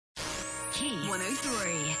Key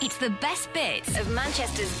 103. It's the best bits of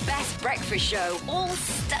Manchester's best breakfast show, all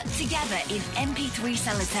stuck together in MP3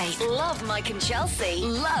 sellotape. Love Mike and Chelsea.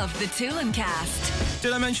 Love the Tool and Cast.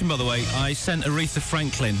 Did I mention, by the way, I sent Aretha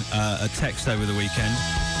Franklin a text over the weekend,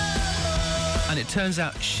 and it turns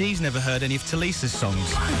out she's never heard any of Talisa's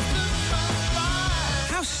songs.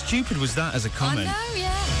 How stupid was that as a comment? I know,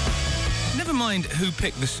 yeah. Never mind who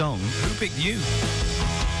picked the song, who picked you?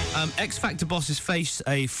 X Factor bosses face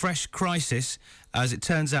a fresh crisis as it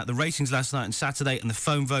turns out the ratings last night and Saturday and the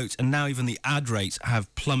phone votes and now even the ad rates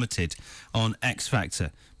have plummeted on X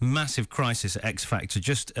Factor. Massive crisis at X Factor.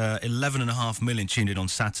 Just 11.5 million tuned in on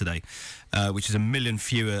Saturday, which is 1 million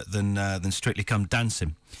fewer than Strictly Come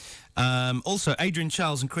Dancing. Also, Adrian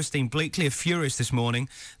Charles and Christine Bleakley are furious this morning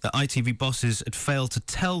that ITV bosses had failed to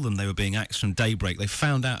tell them they were being axed from Daybreak. They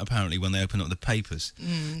found out, apparently, when they opened up the papers.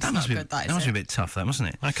 That must be a bit tough, that, mustn't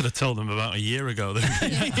it? I could have told them about a year ago.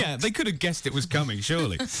 Yeah, they could have guessed it was coming,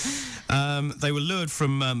 surely. They were lured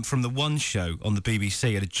from the One Show on the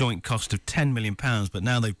BBC at a joint cost of £10 million, but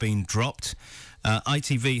now they've been dropped.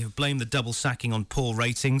 ITV have blamed the double sacking on poor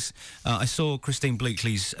ratings. I saw Christine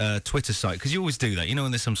Bleakley's Twitter site, because you always do that, you know,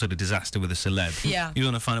 when there's some sort of disaster with a celeb. Yeah. You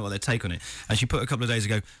want to find out what their take on it. And she put a couple of days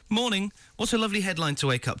ago, "Morning, what's a lovely headline to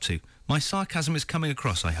wake up to? My sarcasm is coming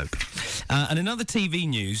across, I hope." And another TV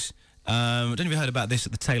news, I don't know if you heard about this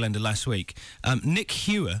at the tail end of last week. Nick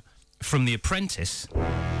Hewer from The Apprentice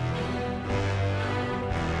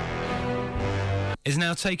is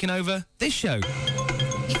now taking over this show.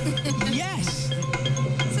 Yes!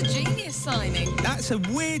 It's a genius signing. That's a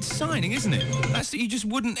weird signing, isn't it? That's you just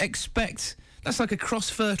wouldn't expect. That's like a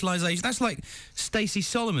cross-fertilisation. That's like Stacey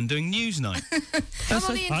Solomon doing Newsnight.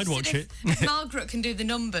 I'd watch it. If Margaret can do the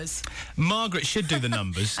numbers. Margaret should do the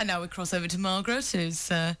numbers. And now we cross over to Margaret,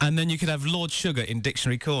 who's... And then you could have Lord Sugar in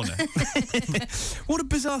Dictionary Corner. What a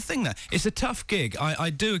bizarre thing, that. It's a tough gig.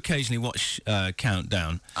 I do occasionally watch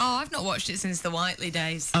Countdown. Oh, I've not watched it since the Whiteley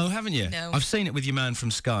days. Oh, haven't you? No. I've seen it with your man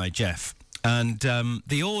from Sky, Jeff. And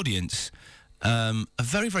the audience... are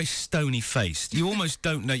very, very stony-faced. You almost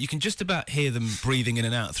don't know. You can just about hear them breathing in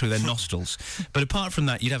and out through their nostrils. But apart from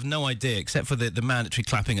that, you'd have no idea, except for the mandatory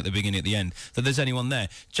clapping at the beginning, at the end, that there's anyone there.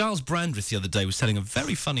 Giles Brandreth the other day was telling a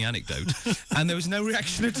very funny anecdote, and there was no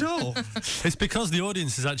reaction at all. It's because the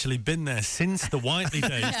audience has actually been there since the Whiteley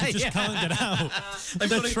days. They just can't get out.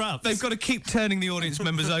 They're trapped. They've got to keep turning the audience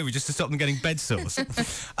members over just to stop them getting bed sores.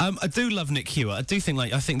 I do love Nick Hewer. I do think,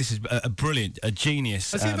 I think this is a brilliant, a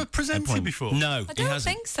genius. Has he ever presented before? No, I don't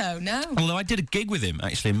think so, no. Although I did a gig with him,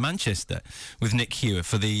 actually, in Manchester, with Nick Hewer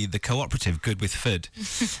for the cooperative Good with Food.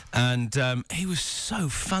 And he was so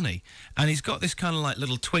funny. And he's got this kind of like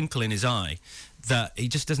little twinkle in his eye that he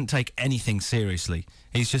just doesn't take anything seriously.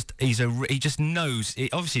 He just knows.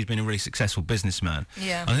 Obviously, he's been a really successful businessman.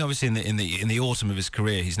 Yeah. I think obviously in the autumn of his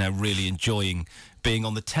career, he's now really enjoying being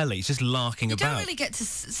on the telly. He's just larking about. You don't really get to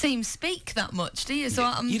see him speak that much, do you?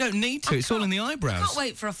 So you don't need to. It's all in the eyebrows. I can't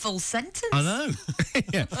wait for a full sentence. I know.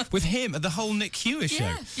 Yeah, with him at the whole Nick Hewer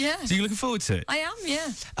show. Yeah. So you're looking forward to it? I am,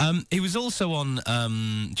 yeah. He was also on. Do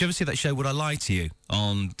you ever see that show Would I Lie to You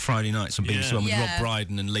on Friday nights on BBC One with Rob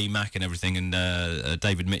Brydon and Lee Mack and everything and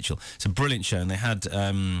David Mitchell? It's a brilliant show, and they had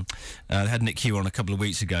Nick Hewer on a couple of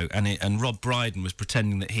weeks ago, and Rob Brydon was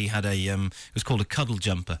pretending that he had it was called a cuddle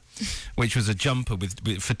jumper, which was a jumper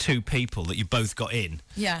for two people that you both got in.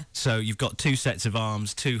 Yeah. So you've got two sets of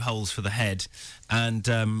arms, two holes for the head, and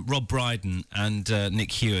Rob Brydon and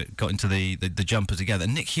Nick Hewer got into the jumper together.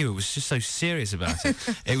 And Nick Hewer was just so serious about it.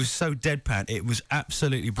 It was so deadpan. It was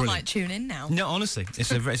absolutely brilliant. I might tune in now. No, honestly,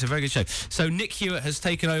 it's a very good show. So Nick Hewer has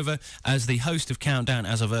taken over as the host of Countdown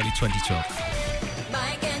as of early 2012.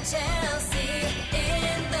 Mike and Chelsea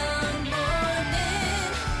in the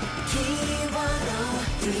morning. Key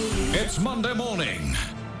 103. It's Monday morning,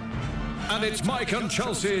 and it's Mike and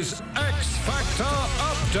Chelsea's X Factor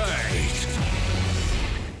Update.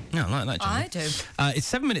 Yeah, I like that, John. I do. It's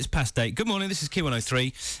 7 minutes past 8. Good morning, this is Key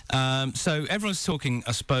 103. So everyone's talking,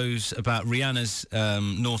 I suppose, about Rihanna's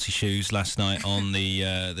naughty shoes last night on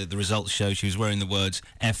the results show. She was wearing the words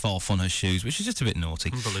F off on her shoes, which is just a bit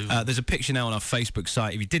naughty. Unbelievable. There's a picture now on our Facebook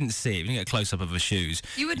site. If you didn't see it, if you didn't get a close-up of her shoes...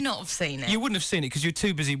 You would not have seen it. You wouldn't have seen it because you're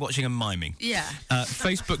too busy watching and miming. Yeah.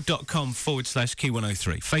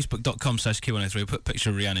 Facebook.com/Q103. Facebook.com/Q103. We'll put a picture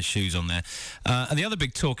of Rihanna's shoes on there. And the other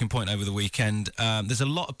big talking point over the weekend, there's a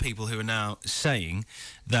lot of people who are now saying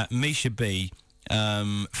that Misha B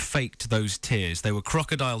faked those tears. They were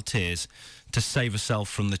crocodile tears to save herself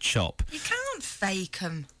from the chop. You can't can't fake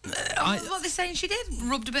them. What they're saying, she did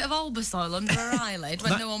rubbed a bit of Olbasol under her eyelid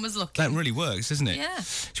when no one was looking. That really works, doesn't it? Yeah.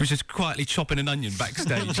 She was just quietly chopping an onion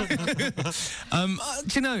backstage. Do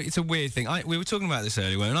you know, it's a weird thing. We were talking about this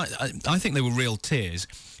earlier, and I think they were real tears.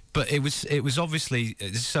 But it was obviously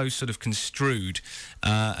so sort of construed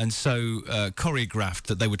and so choreographed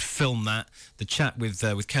that they would film the chat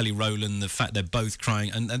with Kelly Rowland, the fact they're both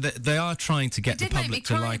crying, and they are trying to get the public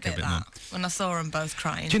to like a bit more. When I saw them both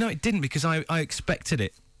crying. Do you know, it didn't, because I expected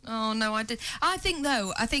it. Oh, no, I did. I think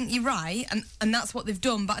you're right, and that's what they've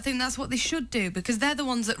done, but I think that's what they should do, because they're the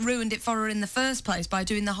ones that ruined it for her in the first place by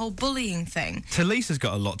doing the whole bullying thing. Talisa's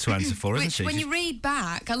got a lot to answer for, hasn't she? When you read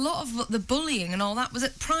back, a lot of the bullying and all that was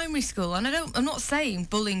at primary school, and I'm not saying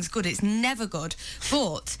bullying's good, it's never good,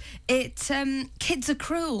 but kids are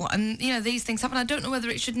cruel, and, you know, these things happen. I don't know whether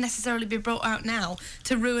it should necessarily be brought out now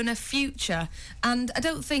to ruin her future, and I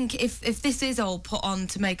don't think if this is all put on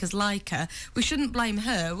to make us like her, we shouldn't blame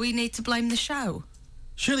her. We need to blame the show.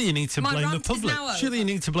 Surely you need to blame the public. Surely you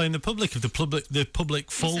need to blame the public if the public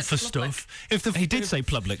fall for stuff. He did say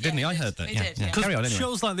public, didn't he? I heard that. Yeah. Carry on anyway.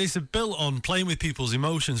 Shows like this are built on playing with people's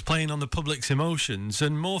emotions, playing on the public's emotions,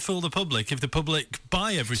 and more fool the public if the public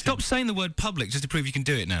buy everything. Stop saying the word public just to prove you can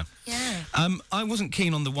do it now. Yeah. I wasn't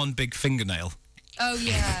keen on the one big fingernail. Oh,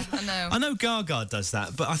 yeah, I know. I know Gaga does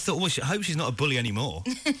that, but I thought, well, I hope she's not a bully anymore.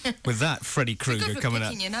 With that, Freddy Krueger coming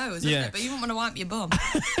out. It's good for picking your nose, isn't it? But you wouldn't want to wipe your bum.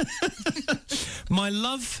 My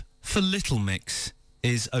love for Little Mix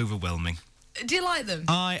is overwhelming. Do you like them?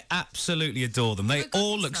 I absolutely adore them. They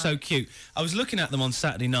all look so cute. I was looking at them on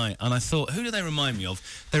Saturday night, and I thought, who do they remind me of?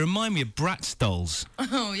 They remind me of Bratz dolls.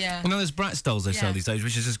 Oh, yeah. You know, there's Bratz dolls they sell these days,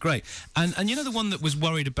 which is just great. And you know the one that was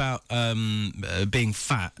worried about being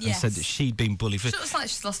fat and said that she'd been bullied for... She looks like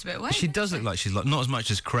she's lost a bit of weight. She does look like she's lost... Not as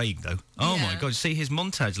much as Craig, though. Oh, my God. See his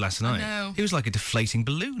montage last night? I know. He was like a deflating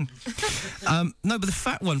balloon. No, but the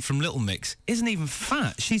fat one from Little Mix isn't even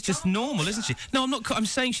fat. She's just normal, isn't she? No, I'm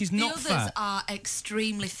saying she's not fat. The others are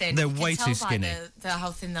extremely thin. They're way too skinny. How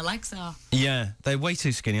thin their legs are. Yeah, they're way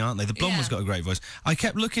too skinny, aren't they? The blonde one's got a great voice. I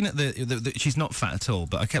kept looking at the she's not fat at all,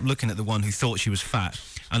 but I kept looking at the one who thought she was fat,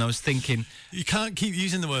 and I was thinking... You can't keep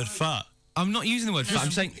using the word fat. I'm not using the word fat,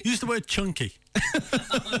 I'm saying... Use the word chunky.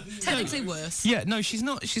 Technically worse. Yeah, no, she's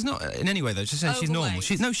not in any way, though. Just saying she's normal.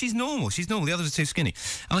 She's normal. She's normal. The others are too skinny.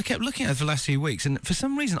 And I kept looking at her for the last few weeks, and for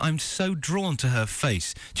some reason, I'm so drawn to her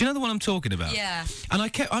face. Do you know the one I'm talking about? Yeah. And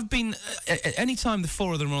I've been... any time the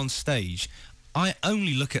four of them are on stage... I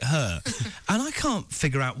only look at her, and I can't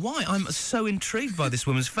figure out why. I'm so intrigued by this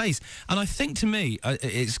woman's face. And I think, to me,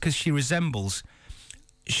 it's because she resembles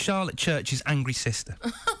Charlotte Church's angry sister.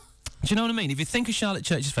 Do you know what I mean? If you think of Charlotte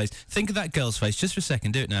Church's face, think of that girl's face just for a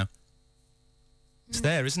second. Do it now. It's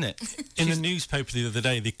there, isn't it? In the newspaper the other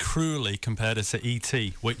day, they cruelly compared her to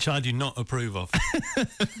E.T., which I do not approve of.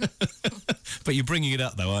 But you're bringing it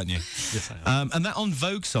up, though, aren't you? Yes, I am. And that On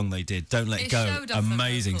Vogue song they did, Don't Let Go,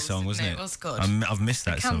 amazing song, wasn't it? It was good. I've missed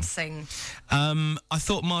that song. Can't sing. I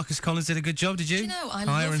thought Marcus Collins did a good job, did you? Do you know, I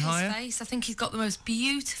love his face. I think he's got the most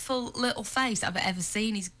beautiful little face I've ever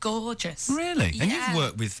seen. He's gorgeous. Really? Yeah. And you've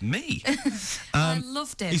worked with me. I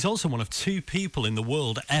loved him. He's also one of two people in the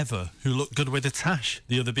world ever who look good with a tash,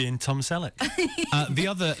 the other being Tom Selleck.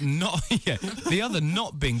 The other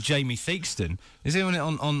not being Jamie Theakston. Is anyone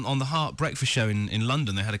on the Heart Breakfast show in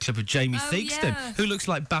London? They had a clip of Jamie Theakston, who looks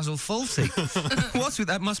like Basil Fawlty. What's with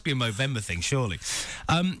that? Must be a Movember thing, surely.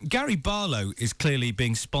 Gary Barlow is clearly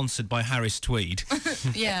being sponsored by Harris Tweed.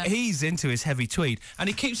 Yeah. He's into his heavy tweed, and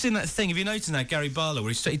he keeps doing that thing. Have you noticed that, Gary Barlow,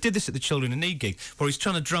 where he did this at the Children in Need gig, where he's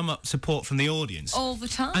trying to drum up support from the audience all the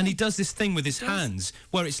time, and he does this thing with his hands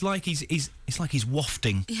where it's like he's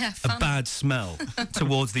wafting a bad smell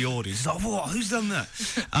towards the audience. It's like, what? Who's done that?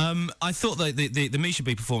 I thought that the Misha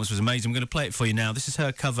B performance was amazing. I'm going to play it for you now. This is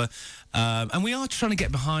her cover, and we are trying to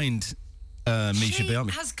get behind Misha B, aren't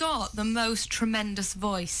we? She has got the most tremendous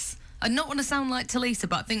voice. I don't want to sound like Talisa,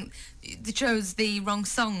 but I think they chose the wrong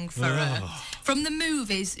song for her. From the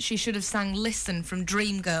movies, she should have sang Listen from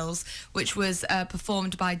Dreamgirls, which was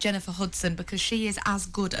performed by Jennifer Hudson, because she is as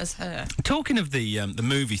good as her. Talking of the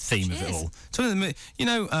movie theme of it all,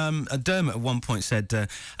 Dermot at one point said,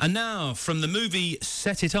 and now from the movie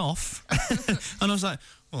Set It Off, and I was like,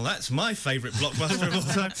 well, that's my favourite blockbuster of all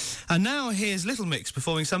time. And now here's Little Mix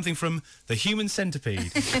performing something from The Human Centipede.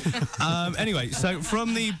 Anyway, so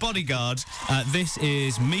from The Bodyguard, this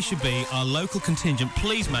is Misha B, our local contingent.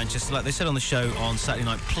 Please, Manchester, like they said on the show on Saturday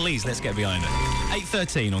night, please, let's get behind it.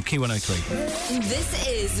 8:13 on Key 103. This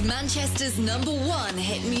is Manchester's #1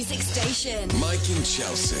 hit music station. Mike and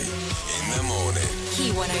Chelsea in the morning.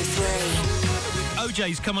 Key 103. Oh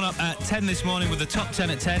OJ's coming up at 10 this morning with the top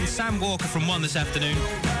 10 at 10. Sam Walker from 1 this afternoon.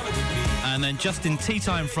 And then Justin Tea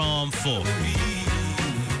Time from 4.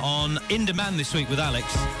 On In Demand this week with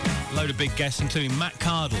Alex, a load of big guests, including Matt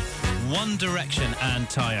Cardle, One Direction and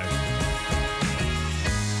Tayo.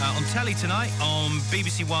 On telly tonight, on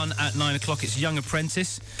BBC One at 9 o'clock, it's Young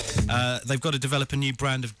Apprentice. They've got to develop a new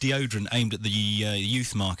brand of deodorant aimed at the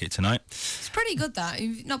youth market tonight. It's pretty good, that.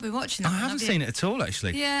 You've not been watching that. I haven't seen it at all,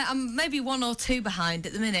 actually. Yeah, I'm maybe 1 or 2 behind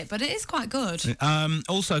at the minute, but it is quite good.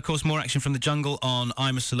 Also, of course, more action from the jungle on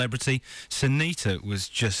I'm a Celebrity. Sunita was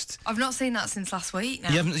just... I've not seen that since last week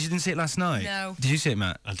now. You didn't see it last night? No. Did you see it,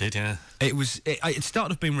 Matt? I did, yeah. It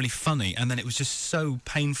started off being really funny, and then it was just so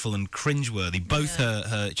painful and cringeworthy. Both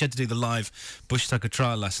she had to do the live Bush Tucker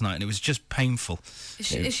trial last night, and it was just painful.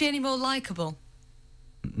 Is she any more likeable?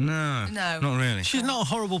 No, not really. She's not a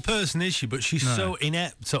horrible person, is she? But she's so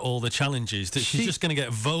inept at all the challenges that she's just going to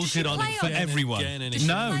get voted on for everyone.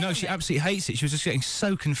 No, she absolutely hates it. She was just getting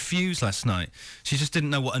so confused last night. She just didn't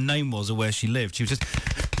know what her name was or where she lived. She was just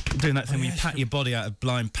doing that thing where you pat your body out of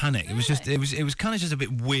blind panic. It was just, it was kind of just a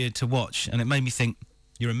bit weird to watch, and it made me think,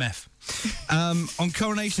 you're a meth. On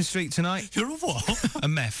Coronation Street tonight. You're a what? A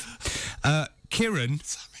meth. Kieran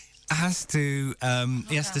has to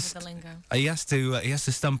he has to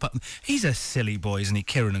stump up. He's a silly boy, isn't he,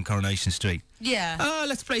 Kieran, on Coronation Street? Yeah.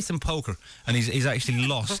 Let's play some poker. And he's actually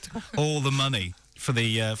lost all the money for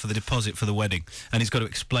the deposit for the wedding, and he's got to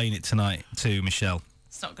explain it tonight to Michelle.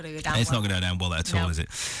 It's not going to go down It's not going to go down well at all, is it?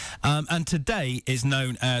 And today is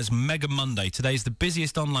known as Mega Monday. Today is the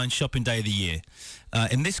busiest online shopping day of the year.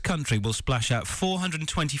 In this country, we'll splash out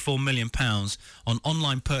 £424 million on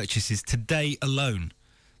online purchases today alone.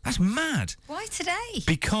 That's mad. Why today?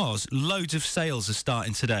 Because loads of sales are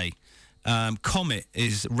starting today. Comet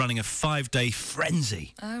is running a 5-day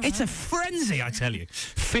frenzy. Oh, right. It's a frenzy, I tell you.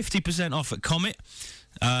 50% off at Comet.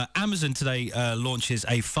 Amazon today launches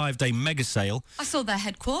a 5-day mega sale. I saw their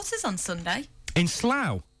headquarters on Sunday. In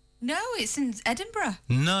Slough? No, it's in Edinburgh.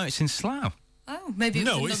 No, it's in Slough. Oh, maybe it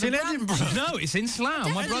was No, it's in branch. Edinburgh. No, it's in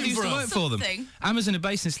Slough. My brother used to work for them. Something. Amazon are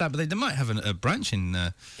based in Slough, but they might have a branch in...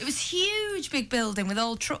 It was huge, big building with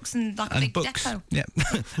old trucks and like a and big books. depot. Yeah,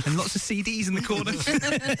 and lots of CDs in the corner.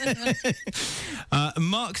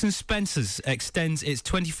 Marks and Spencer's extends its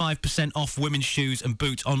 25% off women's shoes and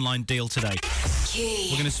boots online deal today.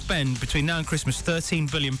 We're going to spend between now and Christmas £13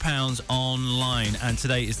 billion online, and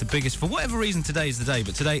today is the biggest. For whatever reason, today is the day,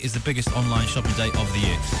 but today is the biggest online shopping day of the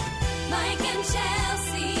year. Mike and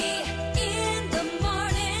Chelsea in the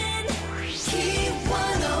morning. Key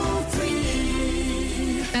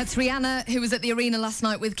 103. That's Rihanna, who was at the arena last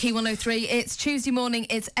night with Key 103. It's Tuesday morning.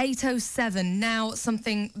 It's 8:07. Now,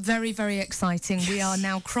 something very, very exciting. We are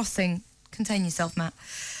now crossing... Contain yourself, Matt.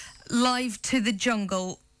 Live to the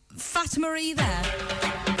jungle. Fatima, are you there?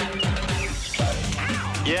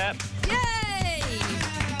 Yeah. Yay!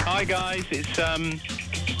 Hi guys, it's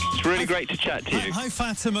really great to chat to you. Hi,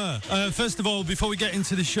 Fatima. First of all, before we get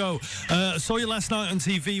into the show, I saw you last night on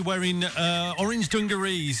TV wearing orange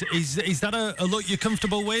dungarees. Is that a look you're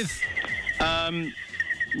comfortable with?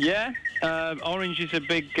 Yeah. Orange is a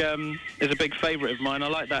big favourite of mine. I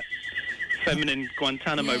like that feminine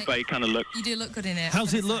Guantanamo Bay kind of look. You do look good in it.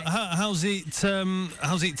 How's it look? How's it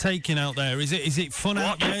taking out there? Is it fun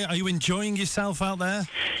out there? Are you enjoying yourself out there?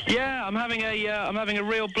 Yeah, I'm having a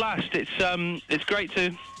real blast. It's great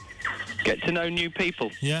to get to know new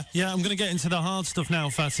people. Yeah. I'm going to get into the hard stuff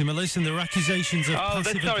now, Fatima. Listen, there are accusations of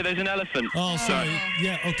passive... sorry, there's an elephant. Oh, sorry.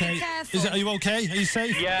 Yeah, okay. Be careful. Are you okay? Are you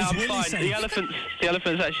safe? Yeah, Is I'm Willie fine. safe? The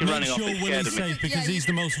elephant's actually Make running sure off. It's scared Willie's of me. safe because Yeah, he's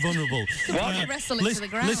the most vulnerable. What? Wrestle it to the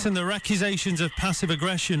ground. Listen, there are accusations of passive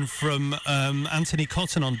aggression from Anthony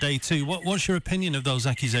Cotton on day 2. What's your opinion of those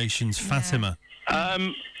accusations, Fatima?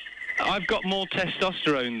 I've got more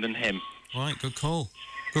testosterone than him. Right, good call.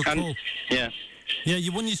 Good call. Yeah. Yeah,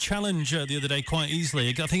 you won your challenge the other day quite easily.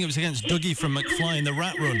 I think it was against Dougie from McFly in the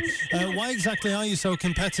Rat Run. Why exactly are you so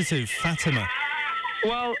competitive, Fatima?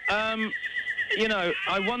 Well, I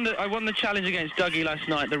won the challenge against Dougie last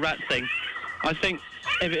night, the rat thing. I think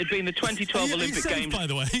if it had been the 2012 Olympic safe, Games... by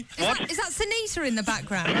the way. Is that Sunita in the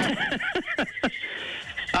background?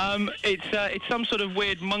 It's some sort of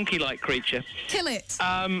weird monkey-like creature. Kill it.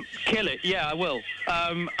 Kill it. Yeah, I will.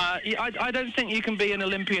 I don't think you can be an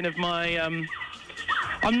Olympian of my...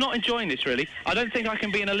 I'm not enjoying this, really. I don't think I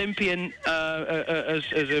can be an Olympian as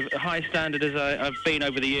a high standard as I've been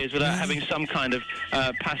over the years without having some kind of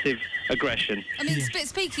passive aggression. I mean,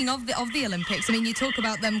 speaking of the Olympics, I mean, you talk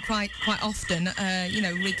about them quite often,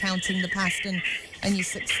 recounting the past and and your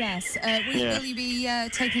success. Will you be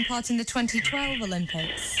taking part in the 2012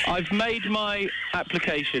 Olympics? I've made my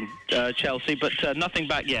application, Chelsea, but nothing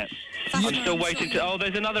back yet. I'm still waiting to... Oh,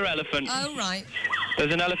 there's another elephant. Oh, right.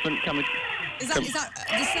 There's an elephant coming. Is that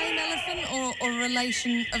the same elephant or a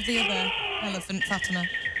relation of the other elephant, Fatima?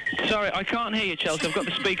 Sorry, I can't hear you, Chelsea. I've got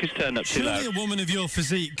the speakers turned up too loud. Surely a woman of your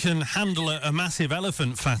physique can handle a massive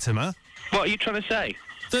elephant, Fatima. What are you trying to say?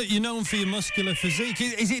 That you're known for your muscular physique.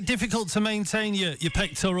 Is it difficult to maintain your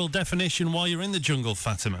pectoral definition while you're in the jungle,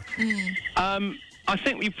 Fatima? I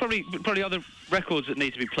think we probably other records that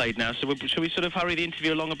need to be played now. So shall we sort of hurry the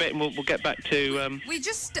interview along a bit, and we'll get back to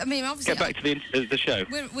obviously get back to the show.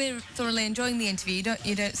 We're thoroughly enjoying the interview.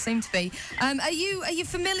 You don't seem to be. Are you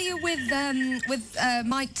familiar with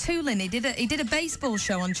Mike Toolin? He did a baseball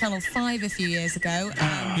show on Channel 5 a few years ago.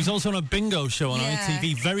 He was also on a bingo show on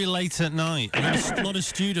ITV very late at night. A lot of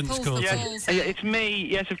students called. Yes, it's me.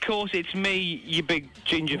 Yes, of course, it's me. You big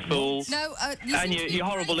ginger fool. No, and you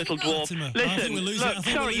horrible little dwarf. Fatima. Listen. Look,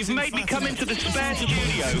 sorry, you've made me come into the spare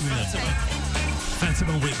studio.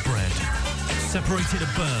 Fatima Whitbread, separated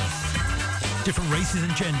at birth, different races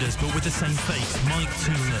and genders, but with the same face. Mike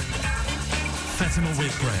Toolin, Fatima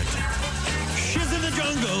Whitbread. She's in the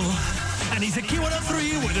jungle, and he's a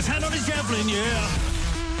Q103 with his hand on his javelin, yeah.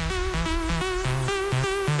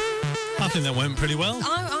 I think that went pretty well.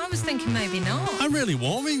 I was thinking maybe not. I'm really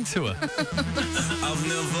warming to her. I've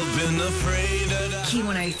never been afraid of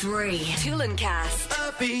Q103 Toolancast.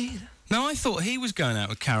 Now, I thought he was going out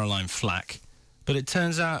with Caroline Flack, but it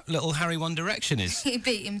turns out little Harry One Direction is. He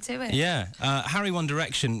beat him to it. Yeah, Harry One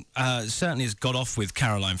Direction certainly has got off with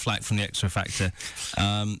Caroline Flack from the X Factor.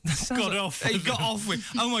 Got off. He got off with.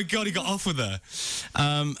 Oh my God, he got off with her.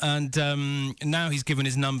 And now he's given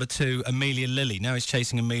his number to Amelia Lilly. Now he's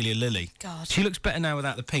chasing Amelia Lilly. God. She looks better now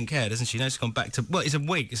without the pink hair, doesn't she? Now she's gone back to. Well, it's a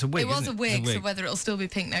wig. It's a wig. It was isn't a wig, so whether it'll still be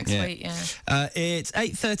pink next week, yeah. It's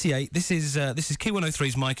 8:38. This is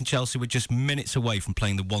Q103's Mike and Chelsea. We're just minutes away from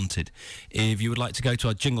playing The Wanted. If you would like to go to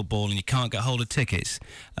our Jingle Ball and you can't get hold of tickets,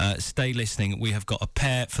 stay listening. We have got a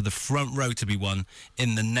pair for the front row to be won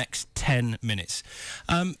in the next 10 minutes.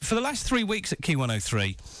 For the last 3 weeks at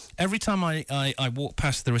Q103, every time I walk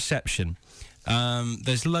past the reception,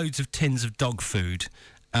 there's loads of tins of dog food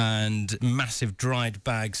and massive dried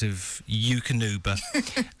bags of Eukanuba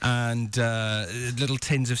and little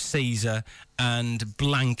tins of Caesar and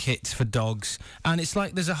blankets for dogs. And it's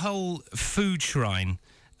like there's a whole food shrine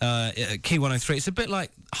at Q103. It's a bit like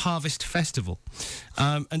Harvest Festival.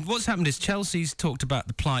 And what's happened is Chelsea's talked about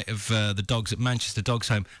the plight of the dogs at Manchester Dogs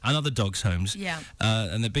Home and other dogs' homes. Yeah.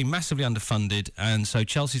 And they've been massively underfunded. And so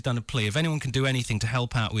Chelsea's done a plea. If anyone can do anything to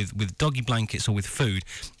help out with doggy blankets or with food.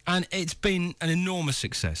 And it's been an enormous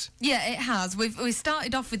success. Yeah, it has. We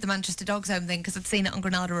started off with the Manchester Dogs Home thing because I'd seen it on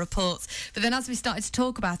Granada Reports. But then as we started to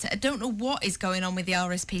talk about it, I don't know what is going on with the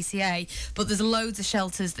RSPCA, but there's loads of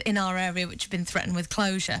shelters in our area which have been threatened with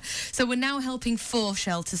closure. So we're now helping 4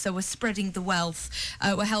 shelters, so we're spreading the wealth.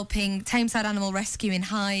 We're helping Tameside Animal Rescue in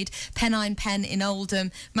Hyde, Pennine Pen in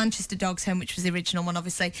Oldham, Manchester Dogs Home, which was the original one,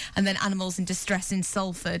 obviously, and then Animals in Distress in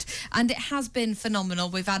Salford. And it has been phenomenal.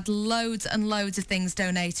 We've had loads and loads of things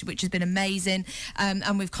donated, which has been amazing.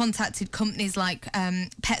 And we've contacted companies like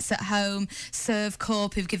Pets at Home, Serve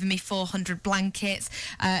Corp, who've given me 400 blankets.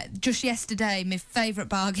 Just yesterday, my favourite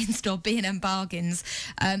bargain store, B&M Bargains,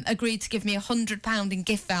 agreed to give me £100 in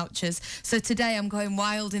gift vouchers. So today I'm going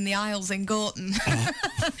wild in the aisles in Gorton,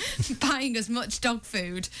 buying as much dog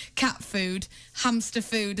food, cat food, hamster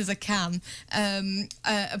food as I can, and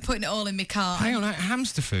putting it all in my car. Hang on,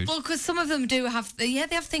 hamster food? Well, because some of them do have, they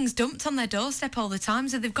have things dumped on their doorstep all the time,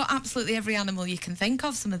 so they've got absolutely every animal you can think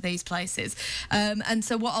of, some of these places. And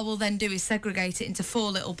so what I will then do is segregate it into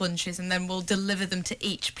 4 little bunches, and then we'll deliver them to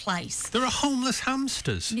each place. There are homeless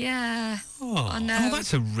hamsters. Yeah. Oh. I know. Oh,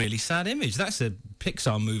 that's a really sad image. That's a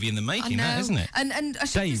Pixar movie in the making, that, isn't it? And I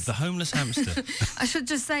should Dave, the homeless hamster. I should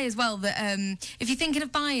just say as well that if you're thinking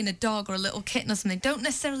of buying a dog or a little kitten or something, don't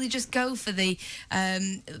necessarily just go for the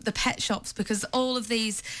pet shops, because all of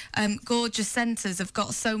these gorgeous centres have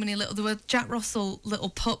got so many little. There were Jack Russell little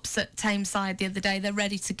pups at Tameside the other day. They're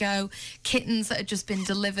ready to go. Kittens that have just been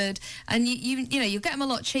delivered, and you know you'll get them a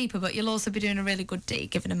lot cheaper, but you'll also be doing a really good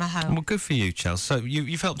deed giving them a home. Well, good for you, Chelsea. So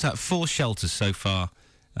you've helped out 4 shelters so far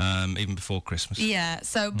even before Christmas. Yeah,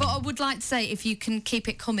 so, but I would like to say, if you can keep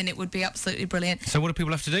it coming, it would be absolutely brilliant. So what do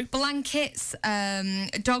people have to do? Blankets,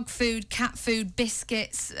 dog food, cat food,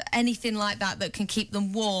 biscuits, anything like that can keep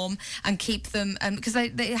them warm and keep them, because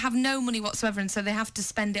they have no money whatsoever, and so they have to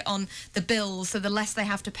spend it on the bills, so the less they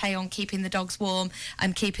have to pay on keeping the dogs warm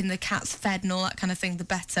and keeping the cats fed and all that kind of thing, the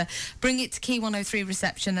better. Bring it to Key 103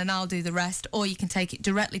 reception and I'll do the rest, or you can take it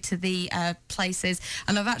directly to the places.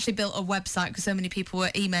 And I've actually built a website because so many people were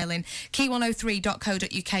emailing,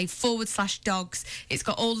 key103.co.uk/dogs. It's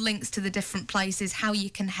got all links to the different places, how you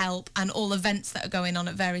can help, and all events that are going on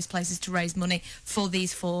at various places to raise money for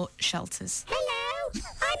these 4 shelters. Hello,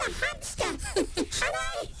 I'm a hamster, and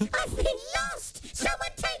I've been lost. Someone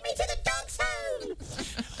take me to the dog's home.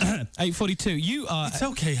 8:42. You are. It's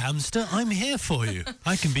okay, hamster. I'm here for you.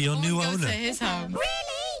 I can be your new Go owner. to his home.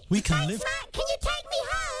 Really? We can Thanks, live. Matt. Can you take me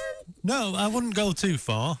home? No, I wouldn't go too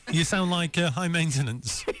far. You sound like high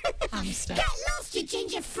maintenance. Hamster. Get lost, you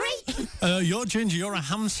ginger freak. You're Ginger. You're a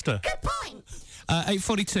hamster. Good point.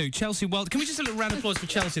 8:42. Chelsea Wild. Can we just a little round of applause for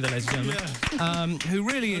Chelsea, then, ladies and gentlemen? Who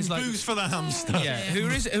really is like. Booze for the hamster. Yeah, who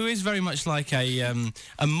is very much like a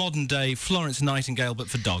modern day Florence Nightingale, but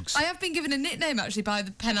for dogs. I have been given a nickname actually by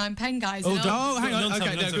the Pennine Pen guys. Oh, you know? hang on. No,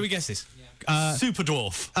 Okay, no, can we guess this? Super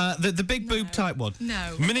dwarf. The big boob type one.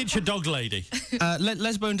 No. Miniature dog lady.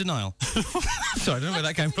 Lesbo in denial. Sorry, I don't know where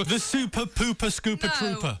that came from. The super pooper scooper No,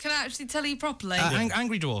 trooper. can I actually tell you properly?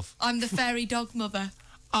 Angry dwarf. I'm the fairy dog mother.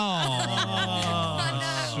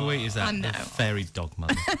 Oh, sweet is that? I know. The fairy dog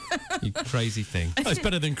mother. You crazy thing. Oh, it's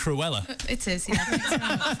better than Cruella. It is, yeah.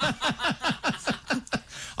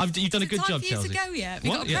 You've done a good job, Time for you Chelsea. to go yet? We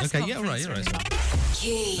What? got a Yeah, press okay, yeah, conference right, or right.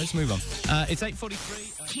 Key. Let's move on. It's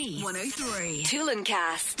 8:43. Key 103.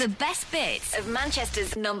 Toolencast. The best bits of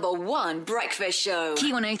Manchester's #1 breakfast show.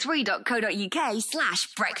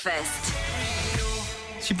 Key103.co.uk/breakfast.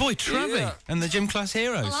 It's your boy Travi and the Gym Class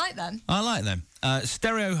Heroes. I like them. I like them.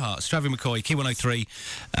 Stereo Hearts, Travi McCoy, Key 103.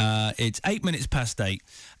 It's 8 minutes past 8.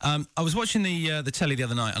 I was watching the telly the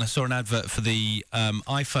other night and I saw an advert for the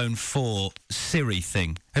iPhone 4 Siri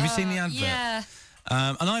thing. Have you seen the advert? Yeah.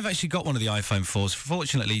 And I've actually got one of the iPhone 4s.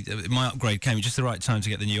 Fortunately, my upgrade came at just the right time to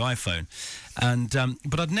get the new iPhone. And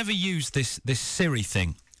but I'd never used this Siri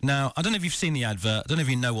thing. Now, I don't know if you've seen the advert. I don't know if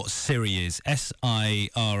you know what Siri is.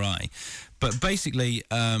 SIRI. But basically,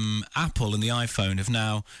 Apple and the iPhone have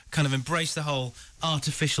now kind of embraced the whole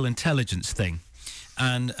artificial intelligence thing.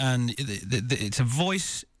 And it's a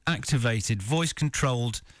voice-activated,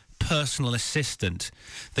 voice-controlled personal assistant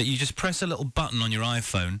that you just press a little button on your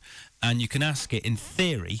iPhone and you can ask it, in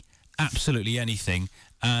theory, absolutely anything,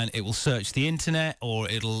 and it will search the internet or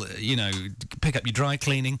it'll, pick up your dry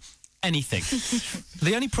cleaning, anything.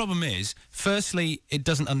 The only problem is, firstly, it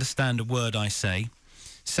doesn't understand a word I say.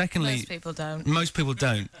 Secondly, most people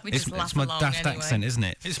don't. We just laugh it's my along daft anyway. accent, isn't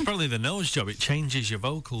it? It's probably the nose job. It changes your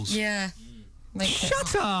vocals. Yeah.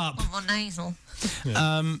 Shut up! More nasal.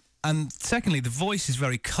 And secondly, the voice is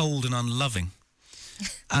very cold and unloving.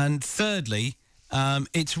 And thirdly,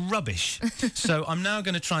 it's rubbish. So I'm now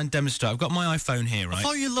going to try and demonstrate. I've got my iPhone here, right? I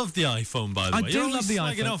thought you loved the iPhone, by the way. I do love the You're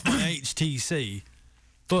slagging iPhone. off my HTC.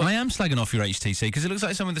 But I am slagging off your HTC because it looks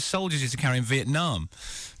like something the soldiers used to carry in Vietnam.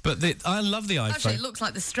 But I love the iPhone. Actually, it looks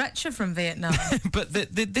like the stretcher from Vietnam. But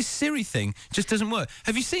this Siri thing just doesn't work.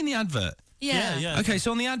 Have you seen the advert? Yeah. Okay,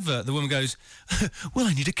 so on the advert, the woman goes, well,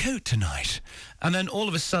 I need a coat tonight. And then all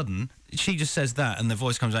of a sudden, she just says that, and the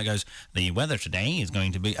voice comes out and goes, the weather today is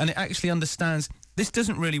going to be... And it actually understands, this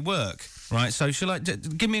doesn't really work, right? So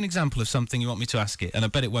give me an example of something you want me to ask it, and I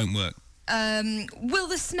bet it won't work. Will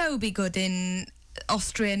the snow be good in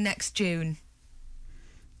Austria next June?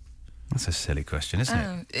 That's a silly question, isn't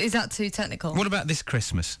it? Is that too technical? What about this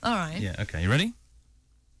Christmas? All right. Yeah, okay, you ready?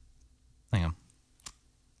 Hang on.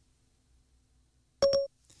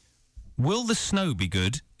 Will the snow be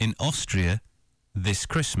good in Austria this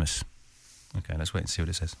Christmas? Okay, let's wait and see what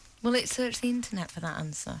it says. Will it search the internet for that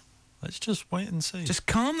answer? Let's just wait and see. Just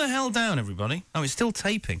calm the hell down, everybody. Oh, it's still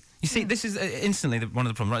taping. You see, this is instantly one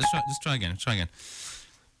of the problems. Right, let's try again.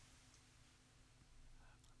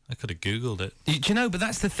 I could have Googled it. Do you know, but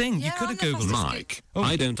that's the thing. Yeah, you could have I'm the Googled it. Mike,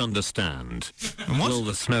 I don't understand. What? Will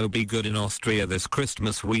the snow be good in Austria this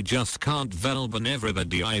Christmas? We just can't Velben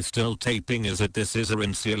everybody. I still taping is it this is a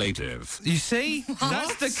insulative. You see?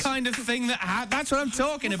 That's the kind of thing that's what I'm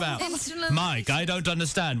talking about. Insulin- Mike, I don't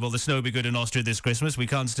understand. Will the snow be good in Austria this Christmas? We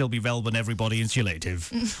can't still be Velben everybody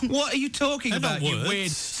insulative. What are you talking about, you words.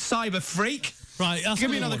 weird cyber freak? Right,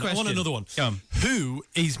 Give me another question. I want another one. Go on. Who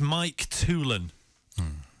is Mike Toolan?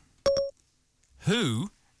 Who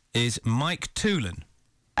is Mike Toolan?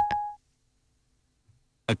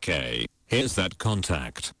 Okay, Here's that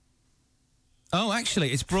contact. Oh,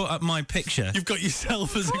 actually, it's brought up my picture. You've got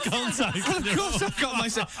yourself as a contact. Well, of course I've got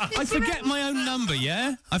myself. I forget my own number,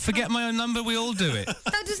 yeah? I forget my own number. We all do it.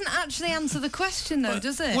 That doesn't actually answer the question, though,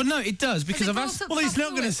 does it? Well, no, it does, because I've asked... Well, he's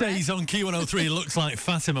not going to say he's on Q103, he looks like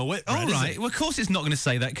Fatima Whitbread, All right. Well, of course it's not going to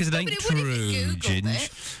say that, because it ain't true,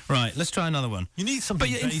 Ginge. Right, let's try another one. You need something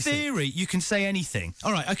But in basic. theory, you can say anything.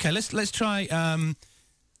 All right, okay, let's try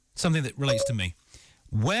something that relates to me.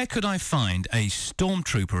 Where could I find a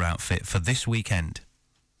stormtrooper outfit for this weekend?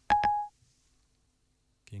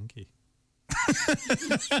 Kinky.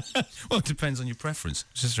 Well, it depends on your preference.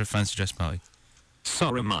 It's just for a fancy dress party.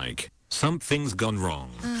 Sorry, Mike. Something's gone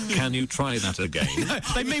wrong. Can you try that again? No,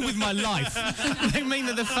 they mean with my life. They mean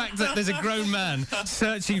that the fact that there's a grown man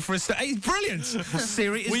searching for a... It's brilliant.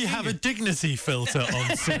 Siri is We have a dignity filter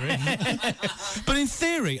on Siri. But in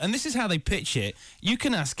theory, and this is how they pitch it, you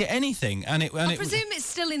can ask it anything. And I presume it's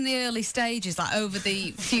still in the early stages, like over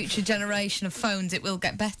the future generation of phones, it will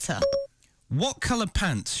get better. What colour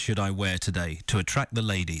pants should I wear today to attract the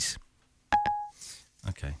ladies?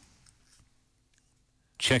 Okay.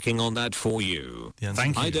 Checking on that for you.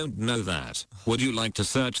 Thank you. I don't know that. Would you like to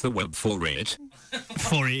search the web for it?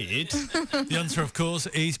 For it? The answer, of course,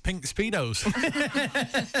 is pink Speedos.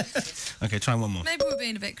 Okay, try one more. Maybe we're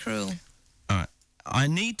being a bit cruel. All right. I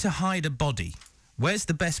need to hide a body. Where's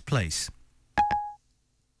the best place?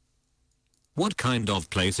 What kind of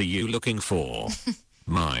place are you looking for?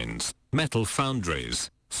 Mines, metal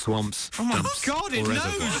foundries, swamps, Oh my dumps, God, it or knows!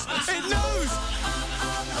 reservoirs? It knows!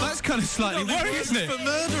 That's kind of slightly worrying, isn't it? For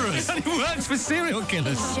murderers. It only works for serial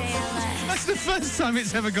killers. That's the first time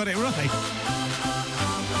it's ever got it right.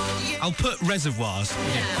 I'll put reservoirs.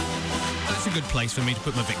 Yeah. That's a good place for me to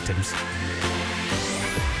put my victims.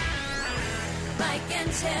 Mike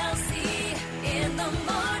and Chelsea in the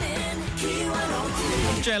morning.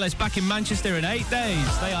 JLS back in Manchester in 8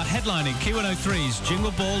 days. They are headlining Q103's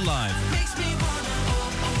Jingle Ball Live.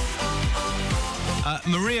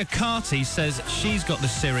 Maria Carty says she's got the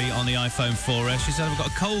Siri on the iPhone 4S. She said, I've got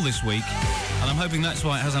a cold this week, and I'm hoping that's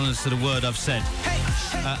why it hasn't understood a word I've said.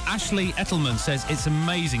 Ashley Ettelman says, it's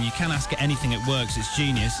amazing. You can ask it anything, it works. It's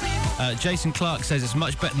genius. Jason Clark says it's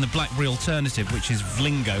much better than the BlackBerry alternative, which is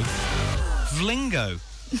Vlingo. Vlingo?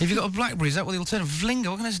 If you've got a BlackBerry, is that what the alternative?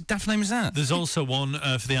 Vlingo? What kind of daft name is that? There's also one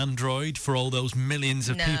for the Android for all those millions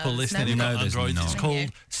of people listening who've got there's Androids. not. It's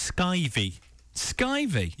called Skyvy.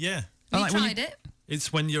 Skyvy? Yeah. You tried it?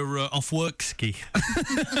 It's when you're off work ski.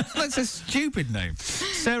 That's a stupid name.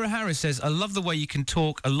 Sarah Harris says, I love the way you can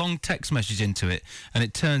talk a long text message into it and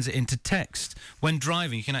it turns it into text. When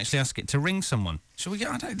driving, you can actually ask it to ring someone. Shall we get...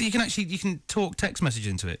 You can talk text message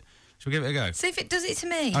into it. Shall we give it a go? See if it does it to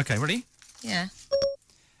me. Okay, ready? Yeah.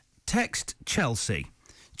 Text Chelsea.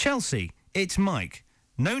 Chelsea, it's Mike.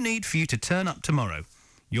 No need for you to turn up tomorrow.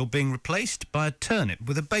 You're being replaced by a turnip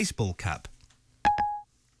with a baseball cap.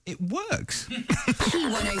 It works.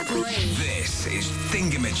 This is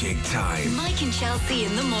Thingamajig time. Mike and Chelsea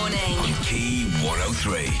in the morning. On Key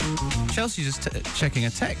 103. Chelsea's just checking a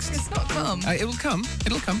text. It's not come. It will come.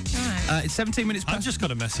 It'll come. Right. It's 17 minutes past. I've just got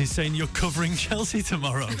a message saying you're covering Chelsea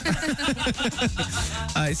tomorrow.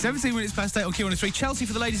 It's 17 minutes past 8 on Q103. Chelsea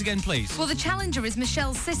for the ladies again, please. Well, the challenger is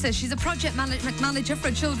Michelle Sisser. She's a project management manager for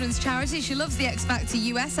a children's charity. She loves the X Factor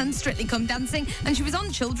US and Strictly Come Dancing, and she was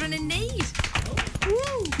on Children in Need. Woo.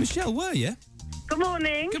 Michelle, were you? Good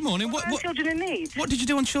morning. Good morning. What Children in Need? What did you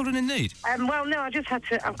do on Children in Need? Well, no, I just had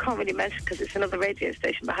to... I can't really mention because it's another radio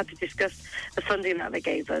station, but I had to discuss the funding that they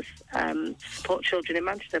gave us to support children in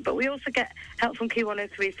Manchester. But we also get help from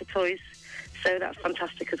Q103 for toys, so that's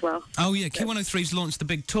fantastic as well. Oh, yeah, Q103's launched the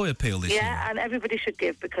big toy appeal this year. Yeah, and everybody should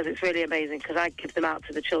give because it's really amazing because I give them out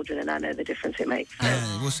to the children and I know the difference it makes.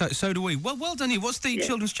 Well, so do we. Well done you. What's the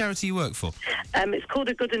children's charity you work for? It's called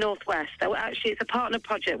A Good Northwest. Actually, it's a partner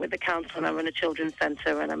project with the council and I run a children's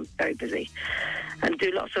centre and I'm very busy and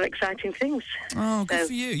do lots of exciting things. Oh, good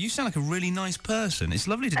for you. You sound like a really nice person. It's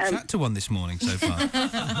lovely to chat to one this morning so far.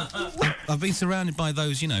 I've been surrounded by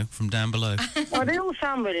those, from down below. Well, they all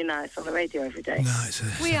sound really nice on the radio every day. No, it's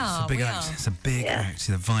a big act. It's a big act.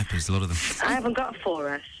 The Vipers, a lot of them. I haven't got a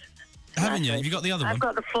 4S. Haven't you? Have you got the other one? I've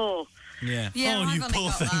got the 4. Yeah. Yeah, oh, you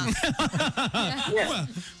poor thing. Well,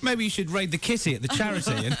 maybe you should raid the kitty at the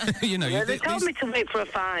charity. And, they told me to wait for a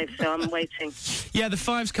 5, so I'm waiting. Yeah, the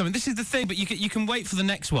 5's coming. This is the thing, but you can wait for the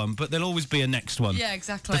next one, but there'll always be a next one. Yeah,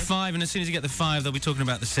 exactly. The 5, and as soon as you get the 5, they'll be talking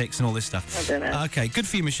about the 6 and all this stuff. I don't know. Okay, good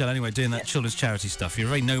for you, Michelle, anyway, doing that children's charity stuff. You're a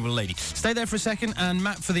very noble lady. Stay there for a second, and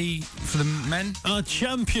Matt, for the men. Our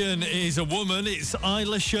champion is a woman. It's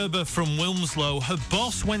Isla Sherber from Wilmslow. Her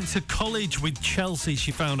boss went to college with Chelsea,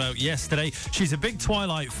 she found out yesterday. yesterday. She's a big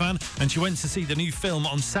Twilight fan, and she went to see the new film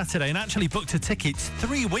on Saturday and actually booked her tickets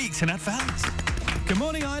 3 weeks in advance. Good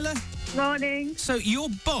morning, Isla. Morning. So your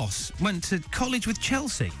boss went to college with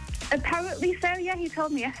Chelsea? Apparently so, yeah. He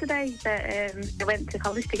told me yesterday that they went to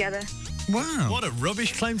college together. Wow. What a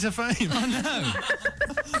rubbish claim to fame. I know.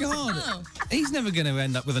 God. He's never going to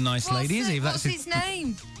end up with a nice lady, is he? If What's his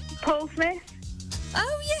name? Paul Smith.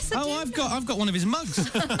 Oh, yes, I do. I've got one of his mugs.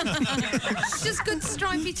 Just good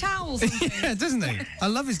stripy towels. Yeah, doesn't he? I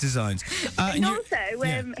love his designs. And also,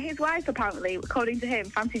 his wife, apparently, according to him,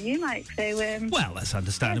 fancied you, Mike. So, well, that's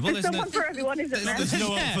understandable, there's isn't someone it? for everyone, isn't there? There's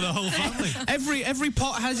no one for the whole family. Every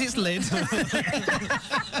pot has its lid.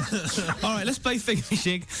 All right, let's play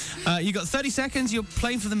Thingamajig. You got 30 seconds. You're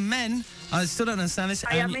playing for the men. I still don't understand this.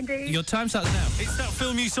 I am indeed. Your time starts now. It's that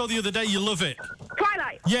film you saw the other day. You love it.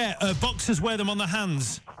 Twilight. Yeah, boxers wear them on their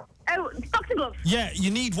hands. Oh, boxing gloves. Yeah, you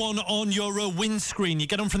need one on your windscreen. You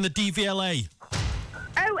get them from the DVLA.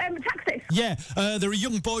 Oh, Taxis. Yeah, they're a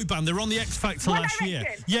young boy band. They were on the X Factor One last year.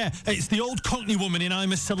 Direction. Yeah, it's the old Cockney woman in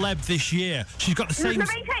I'm a Celeb this year. She's got the same...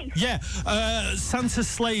 Lorraine Tate. Yeah, Santa's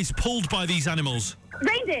sleigh's pulled by these animals.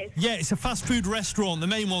 Reindeers. Yeah, it's a fast food restaurant. The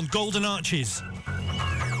main one, Golden Arches.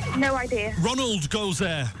 No idea. Ronald goes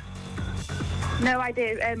there. No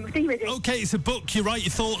idea. Thingamajig. Okay, it's a book. You write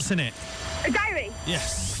your thoughts in it. A diary.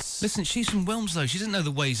 Yes. Listen, she's from Wilmslow. She doesn't know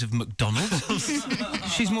the ways of McDonald's.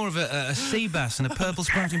 She's more of a sea bass and a purple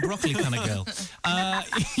sprouting broccoli kind of girl.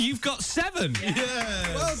 You've got 7.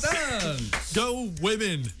 Yeah. Well done. Go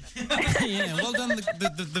women. Yeah, well done,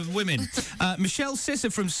 the women. Michelle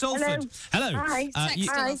Sisser from Salford. Hello. Hi. Text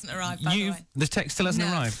still hasn't arrived, by the way. The text still hasn't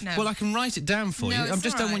arrived? No. Well, I can write it down for you. I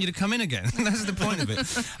just don't want you to come in again. That's the point of it.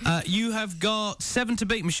 You have got 7 to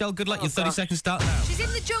beat. Michelle, good luck. Your 30 seconds start now. She's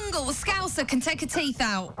in the jungle. The Scouser can take her teeth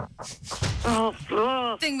out.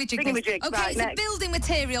 Thingamajig. Thingamajig. Okay, Right, it's next. a building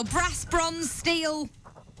material. Brass, bronze, steel.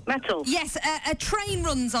 Metal. Yes, a train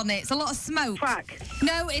runs on it. It's a lot of smoke. Track.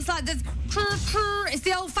 No, it's like the... It's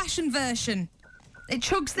the old-fashioned version. It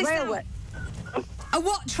chugs this Railway. out. A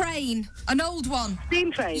what train? An old one.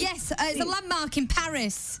 Steam train. Yes, it's a landmark in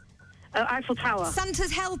Paris. Eiffel Tower.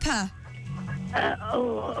 Santa's helper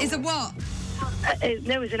Oh. is a what?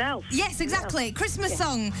 No, it's an elf. Yes, exactly. Christmas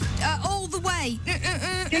song. All the way.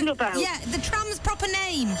 Jingle bells. Yeah, the tram's proper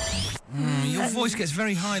name. Your voice gets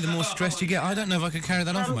very high the more stressed you get. I don't know if I could carry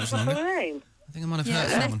that on for much longer. I think I might have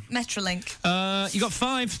hurt someone. Metrolink. You got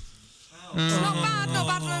 5. It's not bad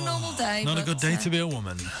on a normal day. Not a but, good day to be a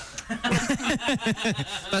woman.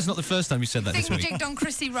 That's not the first time you said that this week. Thingamajig on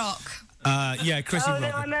Chrissy Rock. Yeah, Chrissy Oh, no,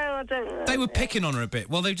 Rock. I know, I don't know. They were picking on her a bit.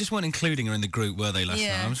 Well, they just weren't including her in the group, were they, last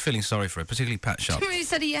Yeah. night? I was feeling sorry for her, particularly Pat Sharp. He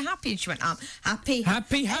said, are you happy? And she went, I'm happy.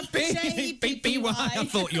 Happy. H-A-P-P-Y. I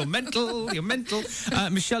thought you're mental.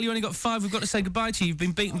 Michelle, you only got 5. We've got to say goodbye to you. You've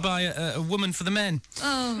been beaten by a woman for the men.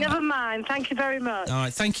 Oh. Never mind. Thank you very much. All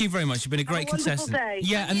right, thank you very much. You've been a great Have a wonderful contestant. day.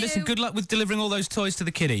 Yeah, and listen, good luck with delivering all those toys to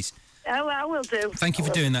the kiddies. Oh, I will do. Thank you for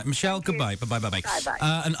doing that. Michelle, goodbye. Bye-bye. Bye-bye.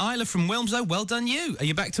 And Isla from Wilmslow, well done you. Are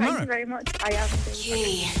you back tomorrow? Thank you very much. I am.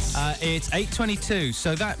 It's 8:22,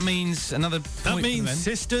 so that means another point That for the means men.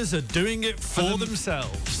 sisters are doing it for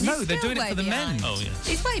themselves. No, they're doing it for the men. Oh, yeah.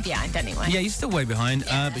 He's way behind anyway. Yeah, he's still way behind,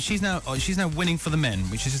 but she's now winning for the men,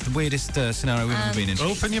 which is just the weirdest scenario we've ever been in.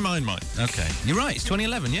 Open your mind, Mike. Okay, you're right. It's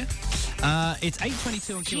 2011, yeah. It's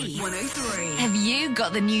 8:22 on Q103. Have you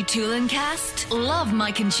got the new Tool and Cast? Love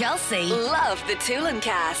Mike and Chelsea. Love the Tool and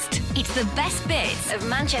Cast. It's the best bits of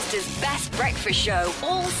Manchester's best breakfast show,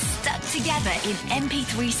 all stuck together in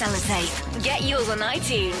MP3 sellotape. Get yours on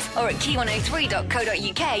iTunes or at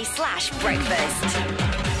key103.co.uk/breakfast.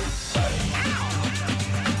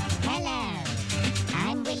 Hello,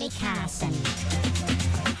 I'm Willie Carson.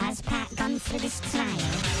 Has Pat gone through this trial?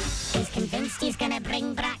 He's convinced he's going to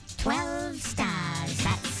bring back 12 stars.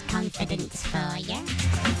 That's confidence for you.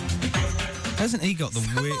 Hasn't he got the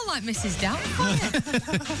weird... More like Mrs. Doubtfire.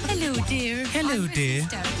 Hello, dear. Hello, I'm dear. Mrs.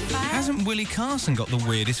 Doubtfire. Hasn't Willie Carson got the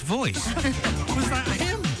weirdest voice? Was that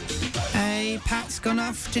him? Hey, Pat's gone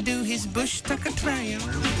off to do his bush tucker trail.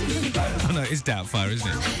 Oh no, it's Doubtfire, isn't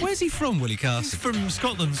it? Where's he from, Willie Carson? From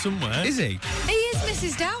Scotland somewhere. Is he? He is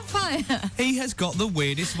Mrs. Doubtfire. He has got the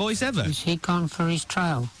weirdest voice ever. Is he gone for his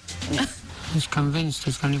trial? He's convinced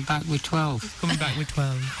he's coming back with 12. Coming back with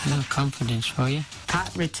 12. No confidence for you.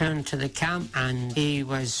 Pat returned to the camp and he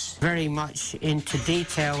was very much into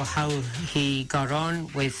detail how he got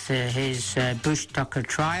on with his bush tucker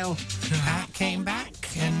trial. Pat came back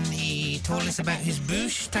and he told us about his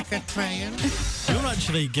bush tucker trail. You're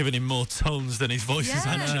actually giving him more tones than his voice has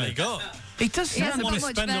Yeah. actually got. He does He sound hasn't want to got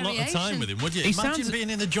much spend a lot of time variation. with him, would you? He Imagine sounds- being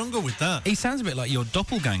in the jungle with that. He sounds a bit like your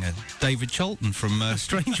doppelganger, David Cholton from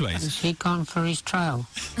Strangeways. Has he gone for his trial?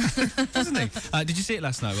 Doesn't he? Did you see it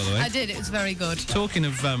last night, by the way? I did. It was very good. Talking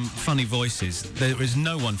of funny voices, there is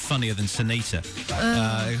no one funnier than Sunita,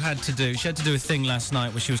 who she had to do a thing last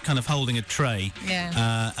night where she was kind of holding a tray.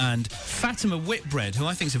 Yeah. And Fatima Whitbread, who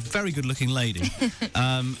I think is a very good-looking lady,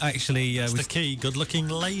 actually That's was the key, good-looking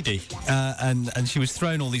lady. and she was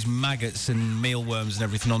throwing all these maggots and mealworms and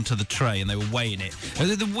everything onto the tray, and they were weighing it. It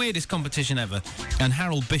was the weirdest competition ever, and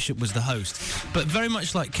Harold Bishop was the host. But very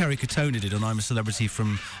much like Kerry Katona did on I'm a Celebrity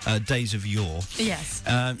from Days of Yore. Yes.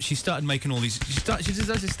 She started making all these. She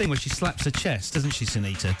does this thing where she slaps her chest, doesn't she,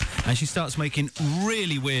 Sunita? And she starts making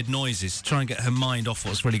really weird noises to try and get her mind off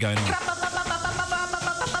what's really going on.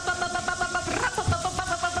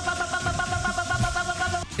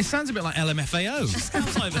 It sounds a bit like LMFAO.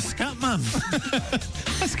 Sounds like the Scatman.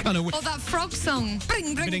 That's kind of weird. Or that frog song.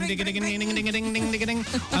 Bring, bring, bring, bring,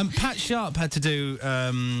 bring. Pat Sharp had to do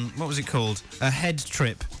what was it called? A head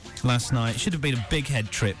trip last night. It should have been a big head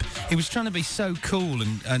trip. He was trying to be so cool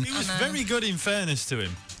and He was very good, in fairness to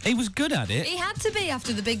him. he was good at it. He had to be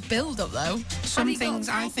after the big build-up, though. Some things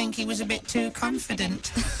I think he was a bit too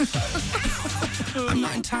confident. I'm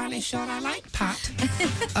not entirely sure I like Pat.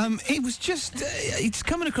 It was just it's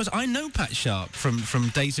coming across. I know Pat Sharp from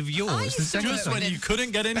Days of Yore. It's the second Just time. when you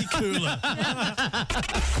couldn't get any cooler.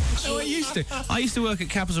 Oh, I used to work at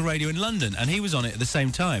Capital Radio in London, and he was on it at the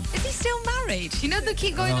same time. Is he still married? You know, they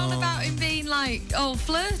keep going on about him being, like, all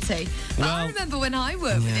flirty. But I Well, remember when I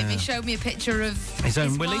worked with him, yeah. he showed me a picture of His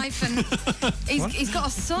own Willy? wife, and he's got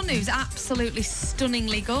a son who's absolutely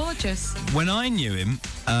stunningly gorgeous. When I knew him,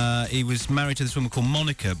 he was married to this woman called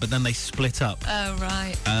Monica, but then they split up. Oh,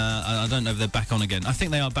 right. I don't know if they're back on again. I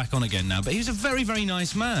think they are back on again now, but he was a very, very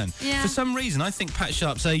nice man. Yeah. For some reason, I think Pat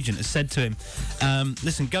Sharp's agent has said to him,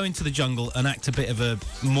 listen, go into the jungle and act a bit of a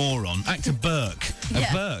moron. Act a Burke. Yeah.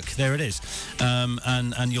 A Burke, there it is.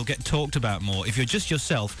 And you'll get talked about more. If you're just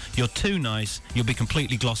yourself, you're too nice, you'll be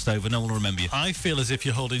completely glossed over, no one will remember you. I feel as if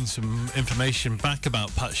you're holding some information back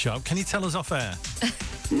about Pat Sharp. Can you tell us off air?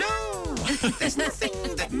 No, there's nothing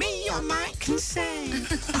that me or Mike can say.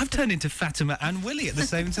 I've turned into Fatima and Willie at the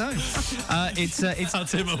same time. It's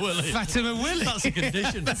Fatima Willie. Fatima Willie. That's a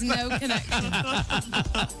condition. There's no connection.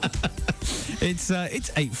 It's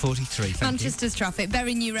 8:43. Thank you. Manchester's traffic.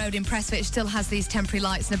 Bury New Road in Prestwich still has these temporary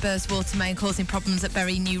lights and a burst water main causing problems at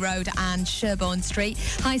Bury New Road and Sherborne Street.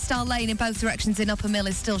 High Star Lane in both directions in Upper Mill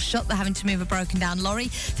is still shut. They're having to move a broken down lorry.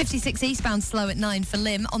 56 eastbound slow at 9 for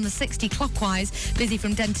Lymm. On the 60 clockwise, busy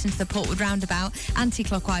from Denton to the Portwood roundabout.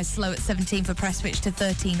 Anti-clockwise slow at 17 for Prestwich to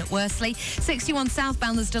 13 at Worsley. 61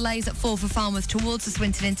 southbound there's delays at 4 for Farnworth towards the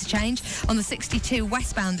Swinton interchange. On the 62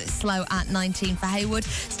 westbound it's slow at 19 for Haywood.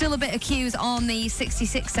 Still a bit of queues on the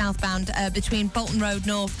 66 southbound between Bolton Road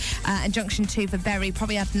North and Junction 2 for Bury.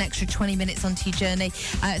 Probably add an extra 20 minutes onto your journey.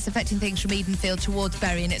 It's affecting things from Edenfield towards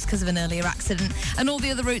Bury, and it's because of an earlier accident. And all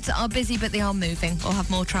the other routes are busy, but they are moving. We'll have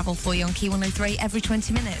more travel for you on Key 103 every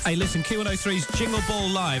 20 minutes. Hey, listen, Q103's Jingle Ball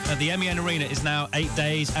Live at the MEN Arena is now 8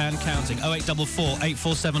 days and counting. 0844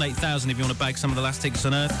 847 8000 if you want to bag some of the last tickets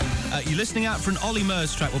on earth. You're listening out for an Ollie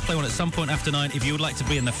Murs track. We'll play one at some point after 9 if you would like to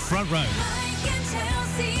be in the front row.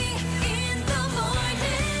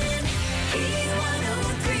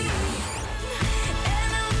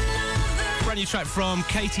 Brand new track from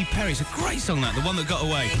Katy Perry. It's a great song, that, the one that got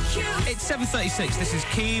away. It's 7:36. This is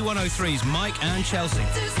Key 103's Mike and Chelsea.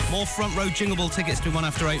 More front row Jingle Ball tickets to be won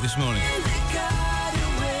after 8 this morning.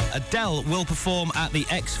 Adele will perform at the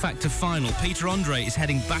X Factor final. Peter Andre is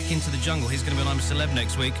heading back into the jungle. He's going to be on I'm a Celeb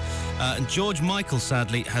next week. And George Michael,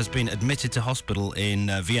 sadly, has been admitted to hospital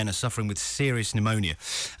in Vienna, suffering with serious pneumonia.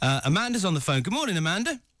 Amanda's on the phone. Good morning,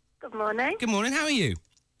 Amanda. Good morning. Good morning. How are you?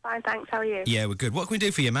 Fine, thanks. How are you? Yeah, we're good. What can we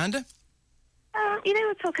do for you, Amanda? You know, we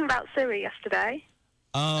were talking about Siri yesterday.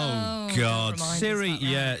 Oh God, Siri.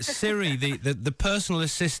 Yeah, Siri, the personal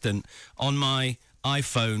assistant on my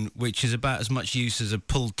iPhone, which is about as much use as a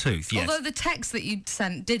pulled tooth. Yes. Although the text that you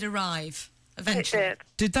sent did arrive eventually.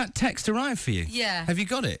 Did that text arrive for you? Yeah. Have you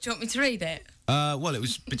got it? Do you want me to read it? Well, it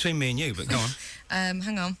was between me and you, but go on.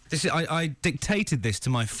 Hang on. This is, I dictated this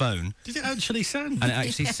to my phone. Did it actually send? And it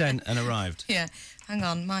actually sent and arrived. Yeah. Hang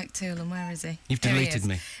on, Mike Toolan, where is he? You've Here he deleted is.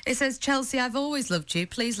 me. It says, Chelsea, I've always loved you.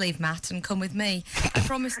 Please leave Matt and come with me. I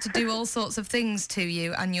promise to do all sorts of things to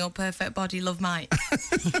you and your perfect body, love Mike.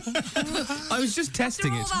 I was just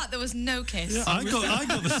testing After all that, there was no kiss. Yeah, I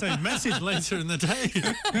got the same message later in the day.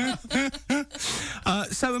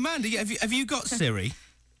 So, Amanda, have you got Siri?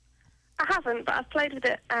 I haven't, but I've played with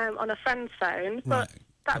it on a friend's phone. But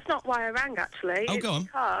That's not why I rang, actually. Oh, It's go on.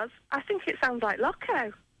 because I think it sounds like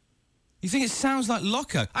Loco. You think it sounds like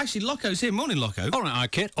Loco? Actually, Loco's here. Morning, Loco. All right, our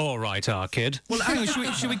kid. All right, our kid. Well, hang on.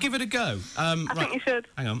 Should we give it a go? I think you should.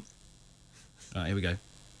 Hang on. Right, here we go.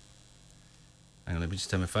 Hang on, let me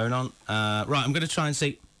just turn my phone on. Right, I'm going to try and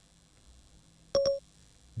see.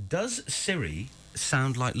 Does Siri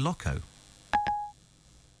sound like Loco?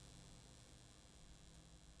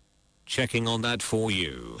 Checking on that for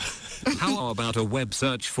you. How about a web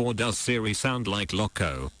search for Does Siri Sound Like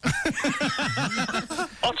Loco?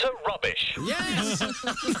 Utter rubbish. Yes!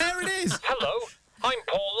 There it is! Hello, I'm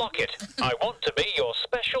Paul Lockett. I want to be your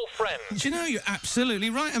special friend. Do you know, you're absolutely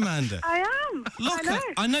right, Amanda. I am. Loco,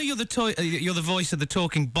 I know you're the voice of the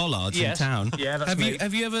talking bollards Yes. in town. Yeah, that's have me.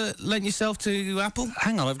 Have you ever lent yourself to Apple?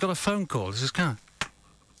 Hang on, I've got a phone call. This is kind of...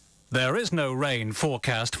 There is no rain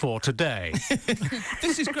forecast for today.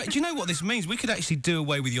 This is great. Do you know what this means? We could actually do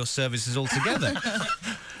away with your services altogether.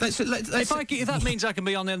 If that means I can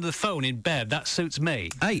be on the end of the phone in bed, that suits me.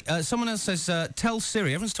 Hey, someone else says, tell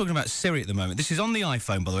Siri. Everyone's talking about Siri at the moment. This is on the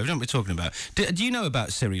iPhone, by the way. We don't know what we're talking about. Do you know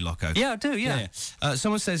about Siri, Loco? Yeah, I do, yeah.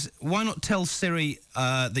 Someone says, why not tell Siri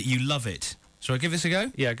that you love it? Shall I give this a go?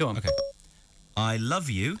 Yeah, go on. Okay. I love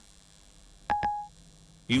you.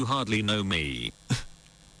 You hardly know me.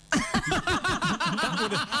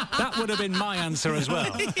 That would have been my answer as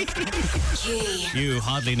well. You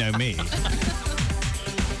hardly know me.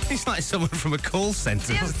 It's like someone from a call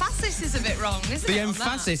centre. The emphasis is a bit wrong, isn't it? The on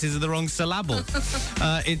emphasis is the wrong syllable.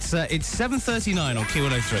 It's 7:39 on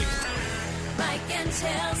Q103. Mike and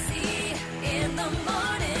Chelsea in the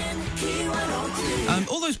morning.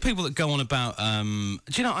 Q103. All those people that go on about, do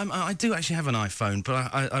you know, I do actually have an iPhone,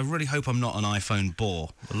 but I really hope I'm not an iPhone bore.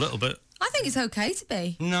 A little bit. I think it's okay to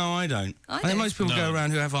be. No, I don't. I think do. most people No. go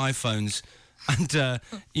around who have iPhones, and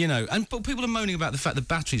but people are moaning about the fact the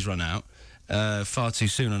batteries run out far too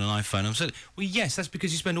soon on an iPhone. I'm saying, well, yes, that's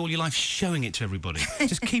because you spend all your life showing it to everybody.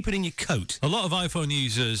 Just keep it in your coat. A lot of iPhone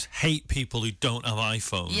users hate people who don't have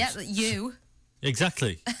iPhones. Yeah, you.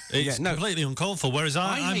 Exactly. It's completely uncalled for. Whereas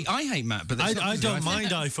I hate Matt, but that's not I because don't of mind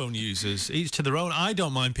iPhone users. Each to their own. I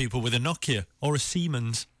don't mind people with a Nokia or a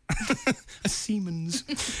Siemens. A Siemens.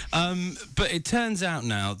 But it turns out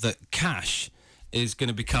now that cash is going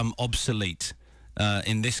to become obsolete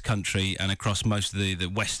in this country and across most of the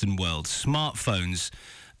Western world. Smartphones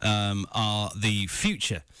are the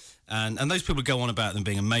future. And those people go on about them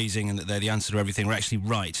being amazing and that they're the answer to everything are actually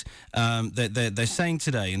right. They're saying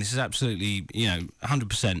today, and this is absolutely,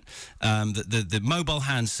 100%, that the mobile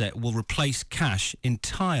handset will replace cash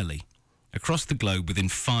entirely across the globe within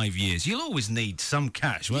 5 years. You'll always need some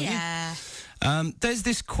cash, won't you? There's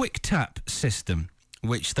this quick tap system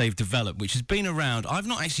which they've developed, which has been around. I've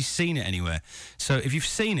not actually seen it anywhere. So if you've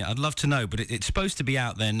seen it, I'd love to know, but it's supposed to be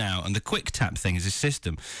out there now. And the quick tap thing is a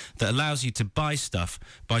system that allows you to buy stuff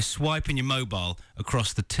by swiping your mobile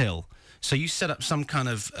across the till. So you set up some kind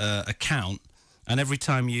of account, and every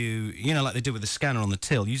time you like they do with the scanner on the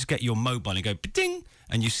till, you just get your mobile and you go ding,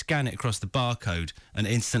 and you scan it across the barcode, and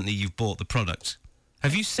instantly you've bought the product.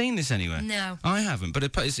 Have you seen this anywhere? No. I haven't, but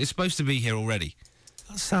it's supposed to be here already.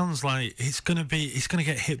 That sounds like it's going to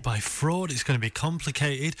get hit by fraud. It's going to be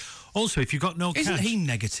complicated. Also, if you've got no cash... Isn't he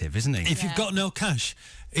negative, isn't he? If you've got no cash,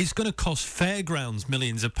 it's going to cost fairgrounds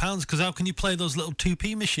millions of pounds, because how can you play those little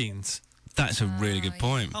 2p machines? That's a really good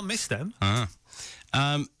point. I'll miss them.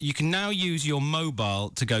 You can now use your mobile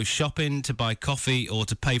to go shopping, to buy coffee, or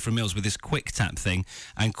to pay for meals with this Quick Tap thing.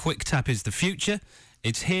 And Quick Tap is the future.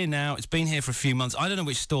 It's here now. It's been here for a few months. I don't know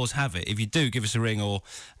which stores have it. If you do, give us a ring or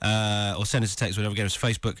send us a text, whatever, get us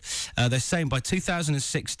Facebook. They're saying by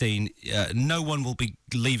 2016, no one will be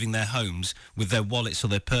leaving their homes with their wallets or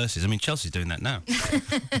their purses. I mean, Chelsea's doing that now.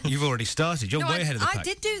 You've already started. You're way ahead of the pack. I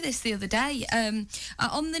did do this the other day.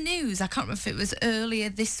 On the news, I can't remember if it was earlier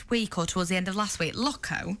this week or towards the end of last week,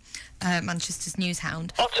 Loco, Manchester's news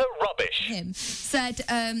hound, Utter rubbish. him, said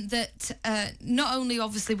that not only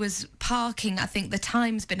obviously was parking, I think the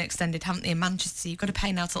time's been extended, haven't they, in Manchester? You've got to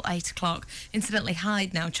pay now till 8 o'clock. Incidentally,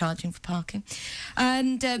 Hyde now charging for parking.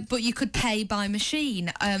 And but you could pay by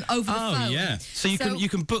machine over the phone. Oh, yeah. So you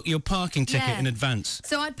can book your parking ticket in advance.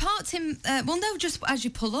 So I'd parked him, just as you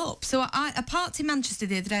pull up. So I parked in Manchester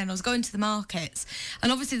the other day and I was going to the markets.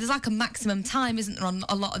 And obviously there's like a maximum time, isn't there, on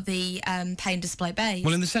a lot of the pay and display bays.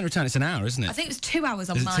 Well, in the centre of town, it's an hour, isn't it? I think it was 2 hours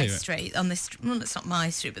on my street, on this, well, it's not my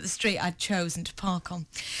street, but the street I'd chosen to park on.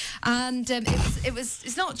 And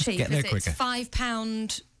it's not cheap, Get there is it? It's quicker.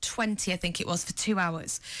 £5 £1.20, I think it was, for 2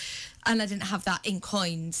 hours. And I didn't have that in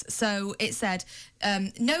coins. So it said,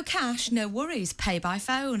 no cash, no worries, pay by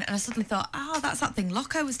phone. And I suddenly thought, that's that thing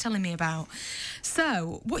Loco was telling me about.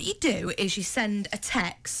 So what you do is you send a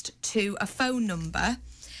text to a phone number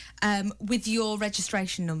with your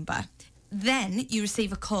registration number. Then you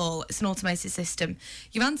receive a call. It's an automated system.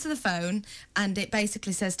 You answer the phone and it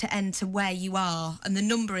basically says to enter where you are, and the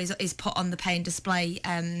number is put on the pay and display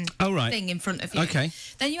thing in front of you. Okay.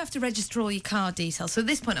 Then you have to register all your card details. So at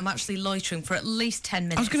this point I'm actually loitering for at least 10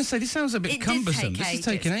 minutes. I was going to say, this sounds a bit cumbersome. This is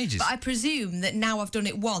taking ages. But I presume that now I've done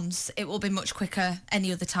it once, it will be much quicker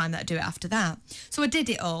any other time that I do it after that. So I did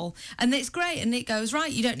it all, and it's great, and it goes, right,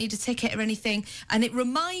 you don't need a ticket or anything, and it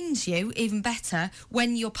reminds you, even better,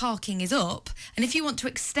 when your parking is up, and if you want to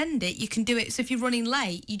extend it, you can do it. So if you're running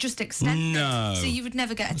late, you just extend it. So you would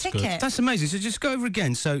never get a ticket. Good. That's amazing. So just go over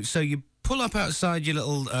again. So you pull up outside your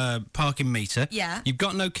little parking meter. Yeah. You've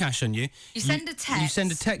got no cash on you. You send a text. You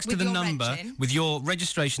send a text to the number with your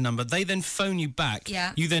registration number. They then phone you back.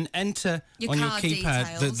 Yeah. You then enter your on your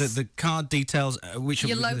keypad the card details, which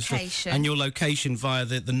your are location and your location via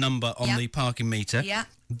the number on the parking meter. Yeah.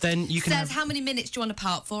 Then you can says how many minutes do you want to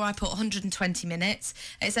park for. I put 120 minutes.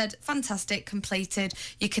 It said fantastic, completed.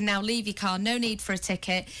 You can now leave your car. No need for a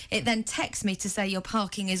ticket. It then texts me to say your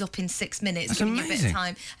parking is up in 6 minutes. That's giving you a bit of amazing.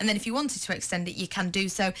 time. And then if you wanted to extend it, you can do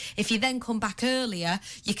so. If you then come back earlier,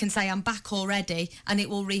 you can say I'm back already, and it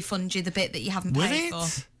will refund you the bit that you haven't Will paid it? for.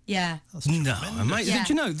 Yeah. No, amazing. Yeah.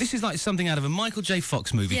 do you know, this is like something out of a Michael J.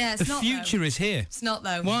 Fox movie. Yeah, it's the not, future though. is here. It's not,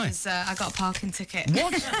 though. Why? Because I got a parking ticket.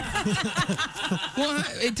 What?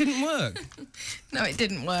 What? It didn't work? No, it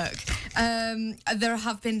didn't work. There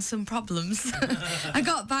have been some problems. I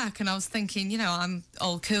got back and I was thinking, I'm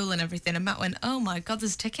all cool and everything. And Matt went, oh my God,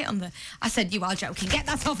 there's a ticket on the... I said, you are joking. Get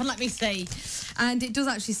that off and let me see. And it does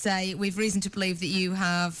actually say, we've reason to believe that you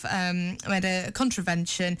have made a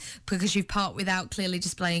contravention because you've parked without clearly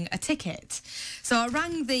displaying a ticket. So I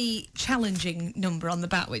rang the challenging number on the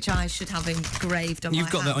back, which I should have engraved on my You've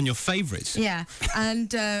got hand. that on your favourites. Yeah,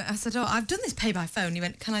 and I said, I've done this pay by phone. He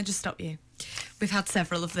went, can I just stop you? We've had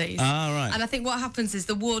several of these. Ah, right. And I think what happens is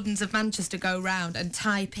the wardens of Manchester go round and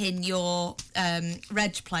type in your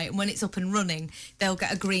reg plate, and when it's up and running, they'll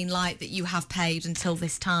get a green light that you have paid until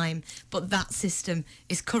this time. But that system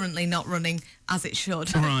is currently not running as it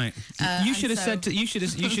should. Right. You should have so- said. You should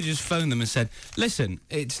have just phoned them and said, "Listen,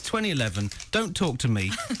 it's 2011. Don't talk to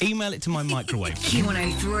me. Email it to my microwave."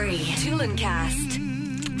 Q103 Tool Cast.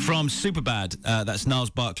 From Superbad, that's Niles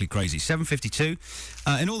Barkley Crazy. 7:52.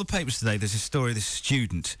 In all the papers today, there's a story of this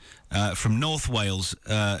student from North Wales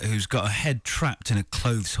who's got a head trapped in a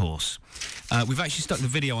clothes horse. We've actually stuck the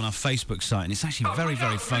video on our Facebook site, and it's actually very,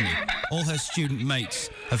 very funny. All her student mates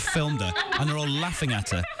have filmed her, and they're all laughing at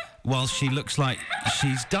her while she looks like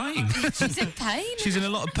she's dying. She's in pain. She's in a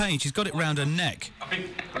lot of pain. She's got it round her neck.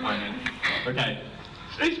 Okay.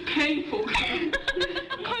 It's painful.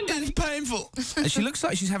 It's painful. She looks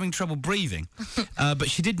like she's having trouble breathing, but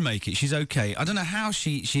she did make it. She's okay. I don't know how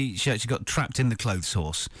she actually got trapped in the clothes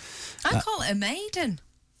horse. I call it a maiden.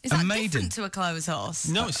 Is a that maiden? different to a clothes horse?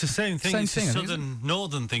 No, it's the same thing. Same It's thing, a I think, southern,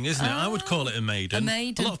 northern thing, isn't it? I would call it a maiden. A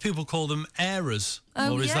maiden. A lot of people call them eras.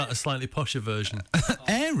 Oh, or is yeah. that a slightly posher version?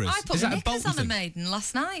 Eras? I put Is that a knickers Bolton on a thing? maiden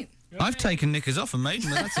last night. I've taken knickers off a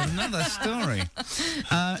maiden, but that's another story.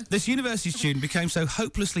 This university student became so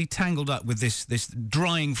hopelessly tangled up with this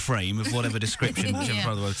drying frame of whatever description, whichever Yeah.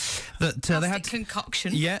 part of the word, that they had to,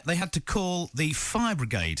 concoction. Yeah, they had to call the fire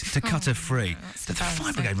brigade to cut her free. The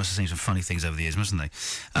fire brigade must have seen some funny things over the years, mustn't they?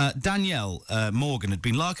 Danielle Morgan had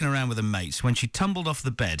been larking around with her mates when she tumbled off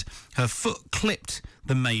the bed. Her foot clipped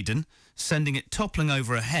the maiden, sending it toppling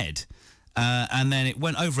over her head. And then it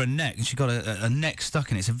went over her neck, and she got a neck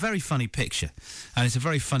stuck in it. It's a very funny picture, and it's a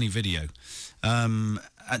very funny video.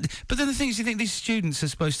 But then the thing is, you think these students are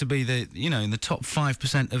supposed to be in the top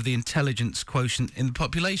 5% of the intelligence quotient in the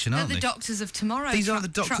population, They're aren't the they? doctors of tomorrow. These are the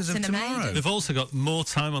doctors trapped of in a tomorrow. maiden. They've also got more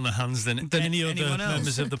time on their hands than any other anyone else.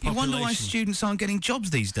 members of the You population. wonder why students aren't getting jobs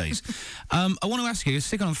these days. I want to ask you,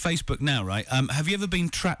 stick on Facebook now, right? Have you ever been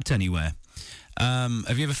trapped anywhere?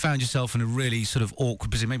 Have you ever found yourself in a really sort of awkward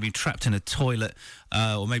position, maybe trapped in a toilet,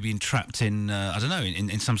 or maybe trapped in, I don't know,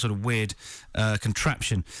 in some sort of weird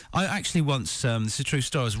contraption? I actually once, this is a true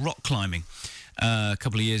story, I was rock climbing, a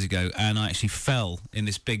couple of years ago, and I actually fell in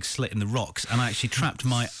this big slit in the rocks, and I actually trapped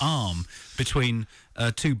my arm between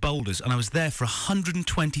two boulders, and I was there for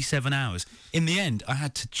 127 hours. In the end, I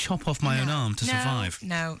had to chop off my own arm to survive.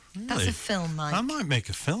 No, that's a film, Mike. I might make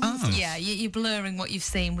a film. Yeah, you're blurring what you've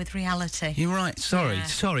seen with reality. You're right. Sorry.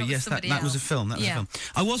 That Yes, was that was a film. That was a film.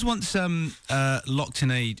 I was once locked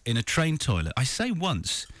in a train toilet. I say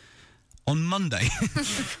once. On Monday,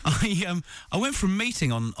 I went for a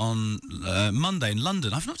meeting on Monday in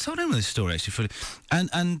London. I've not told anyone this story actually, fully.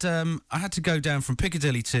 And I had to go down from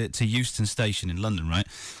Piccadilly to Euston Station in London, right?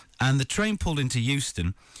 And the train pulled into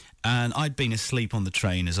Euston, and I'd been asleep on the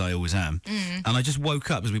train, as I always am. And I just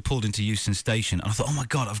woke up as we pulled into Euston Station, and I thought, oh my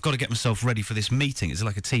God, I've got to get myself ready for this meeting. It's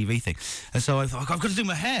like a TV thing. And so I thought, I've got to do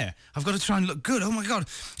my hair. I've got to try and look good. Oh my God.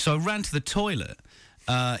 So I ran to the toilet.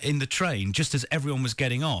 In the train, just as everyone was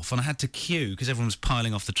getting off, and I had to queue because everyone was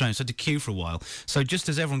piling off the train, so I had to queue for a while. So just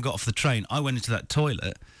as everyone got off the train, I went into that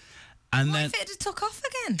toilet, and What if it had took off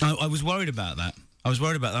again? I was worried about that. I was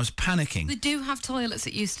panicking. They do have toilets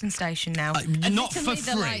at Euston Station now. Not for free.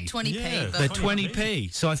 They're like 20p. Yeah, they're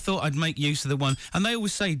 20p. So I thought I'd make use of the one. And they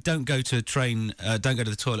always say don't go to a train, don't go to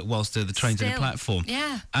the toilet whilst the train's in a platform.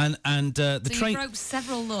 Yeah. And the so train. You broke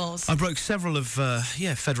several laws. I broke several of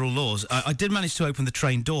federal laws. I did manage to open the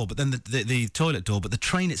train door, but then the toilet door. But the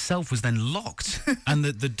train itself was then locked, and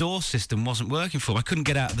the door system wasn't working for me. I couldn't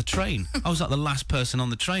get out of the train. I was like the last person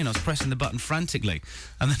on the train. I was pressing the button frantically,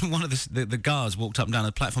 and then one of the guards walked up and down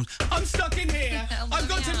the platforms. I'm stuck in here. I've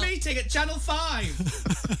got a meeting at Channel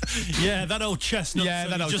 5. Yeah, that old chestnut. Yeah,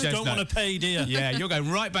 that old chestnut. Don't want to pay, dear. Yeah, you're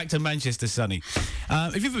going right back to Manchester, Sonny.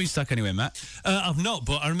 Have you ever been stuck anywhere, Matt? I've not,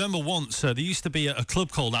 but I remember once there used to be a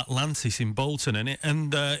club called Atlantis in Bolton,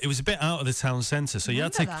 and it was a bit out of the town centre, so you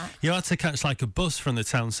had to catch like a bus from the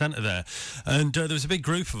town centre there, and there was a big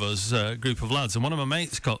group of us, group of lads, and one of my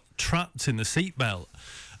mates got trapped in the seatbelt.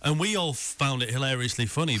 And we all found it hilariously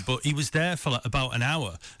funny, but he was there for like about an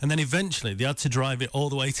hour, and then eventually they had to drive it all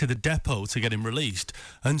the way to the depot to get him released,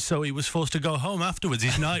 and so he was forced to go home afterwards.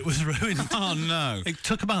 His night was ruined. Oh no. It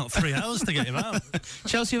took about 3 hours to get him out.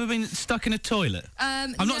 Chelsea, ever been stuck in a toilet?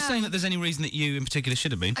 I'm not no. saying that there's any reason that you in particular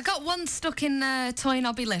should have been. I got one stuck in Toy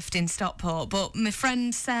Nobby lift in Stockport, but my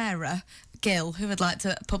friend Sarah Gill, who I'd like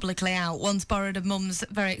to publicly out, once borrowed her mum's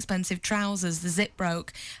very expensive trousers. The zip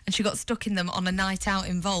broke and she got stuck in them on a night out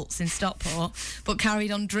in Volts in Stockport, but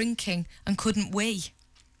carried on drinking and couldn't wee.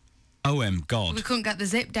 God. We couldn't get the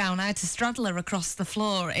zip down. I had to straddle her across the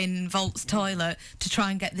floor in Volt's toilet to try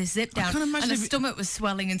and get this zip down. And her stomach was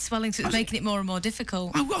swelling, so it was making it more and more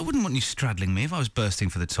difficult. I wouldn't want you straddling me if I was bursting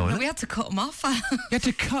for the toilet. No, we had to cut them off. You had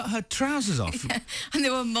to cut her trousers off? Yeah. And they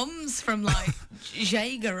were mums from like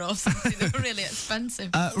Jaeger or something. They were really expensive.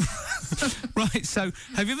 Right, so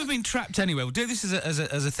have you ever been trapped anywhere? We'll do this as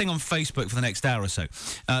a thing on Facebook for the next hour or so.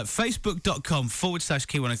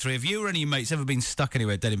 Facebook.com/Key103. Have you or any of your mates ever been stuck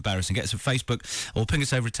anywhere dead embarrassing? Get us at Facebook or ping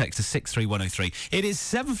us over a text to 63103. It is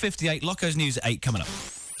 7:58. Loco's News at 8 coming up.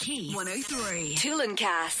 Key 103.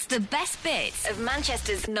 Toolencast. The best bits of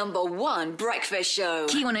Manchester's #1 breakfast show.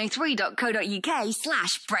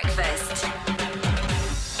 Key103.co.uk/breakfast.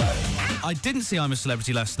 I didn't see I'm a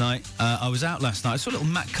Celebrity last night. I was out last night. I saw a little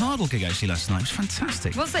Matt Cardle gig actually last night. It was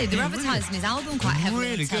fantastic. Well, they're advertising his album quite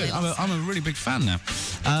heavily. Really good. I'm a really big fan now.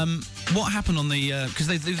 What happened on the... Because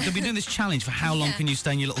they've been doing this challenge for how long can you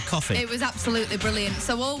stay in your little coffin. It was absolutely brilliant.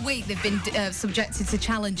 So all week they've been subjected to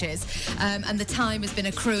challenges, and the time has been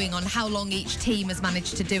accruing on how long each team has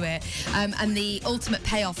managed to do it. And the ultimate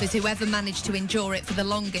payoff is whoever managed to endure it for the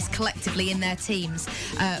longest collectively in their teams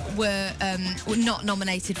were not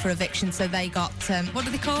nominated for eviction. So they got, what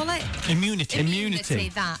do they call it? Immunity.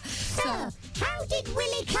 That. So, how did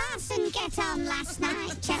Willie Carson get on last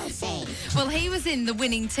night, Chelsea? Well, he was in the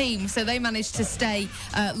winning team, so they managed to stay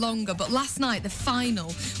longer. But last night, the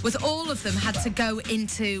final was all of them had to go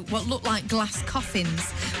into what looked like glass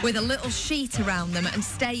coffins with a little sheet around them and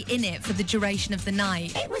stay in it for the duration of the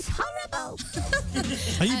night. It was horrible.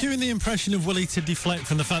 Are you doing the impression of Willie to deflect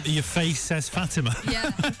from the fact that your face says Fatima?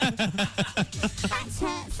 Yeah. That's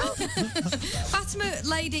hurtful. Fatima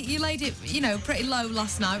laid it, pretty low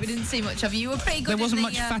last night. We didn't see much of you. You were pretty good. There wasn't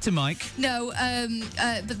much Fatima. No,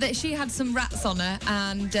 but she had some rats on her,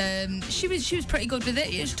 and she was pretty good with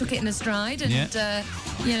it. She took it in a stride, and I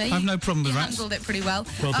have no problem with rats. Handled it pretty well.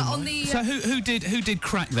 So who did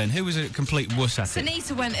crack then? Who was a complete wuss at it?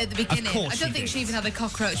 Sunita went at the beginning. Of course I don't think she even had a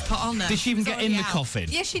cockroach put on her. Did she even get in the coffin?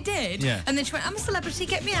 Yeah, she did. Yeah. And then she went, "I'm a celebrity,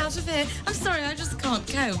 get me out of here. I'm sorry, I just can't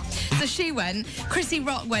cope." So she went. Chrissy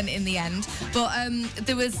Rock went in the the end. But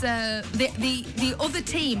there was the other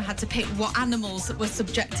team had to pick what animals were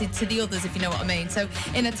subjected to the others, if you know what I mean. So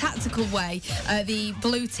in a tactical way, the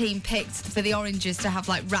blue team picked for the oranges to have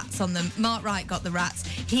like rats on them. Mark Wright got the rats.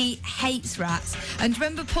 He hates rats. And do you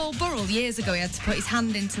remember Paul Burrell years ago? He had to put his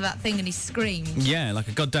hand into that thing and he screamed. Yeah, like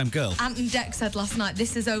a goddamn girl. Anton Deck said last night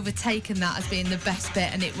this has overtaken that as being the best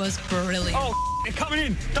bit, and it was brilliant. Oh, it's coming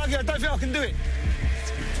in. Dougie, I don't think I can do it.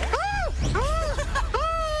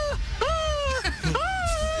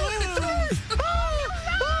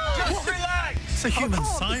 Just relax. It's a human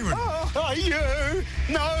siren. Oh, you!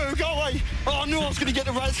 No, go away. Oh, I knew I was going to get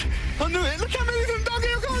the rats. I knew it. Look, I'm moving,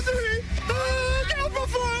 Dougie. I can't do it. Get off my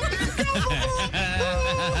foot. Get off my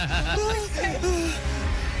foot.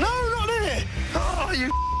 No, not there. Oh,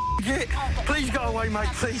 you git. Please go away, mate,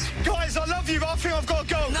 please. Guys, I love you, but I think I've got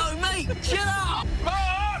to go. No, mate, shut up!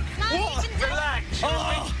 Mark! What? Relax.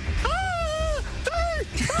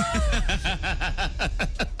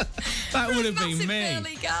 That would have been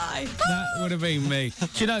me. Guy. That would have been me.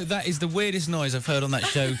 Do you know, that is the weirdest noise I've heard on that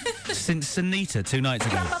show since Sunita 2 nights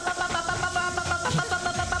ago.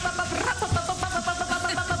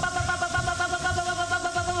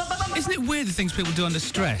 Isn't it weird the things people do under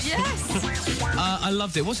stress? Yes. I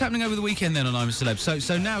loved it. What's happening over the weekend then on I'm a Celeb?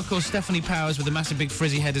 So now, of course, Stephanie Powers with the massive big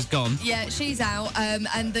frizzy head is gone. Yeah, she's out,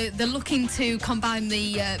 and they're looking to combine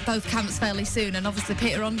the both camps fairly soon, and obviously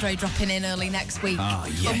Peter Andre dropping in early next week. Ah,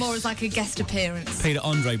 yes. But more as like a guest appearance. Peter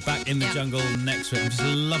Andre back in the jungle next week. I'm just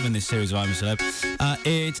loving this series of I'm a Celeb.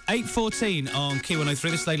 It's 8:14 on Key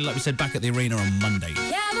 103. This lady, like we said, back at the arena on Monday.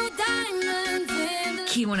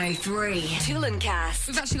 Key 103, Tool and Cast.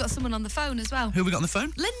 We've actually got someone on the phone as well. Who have we got on the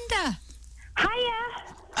phone? Linda. Hiya.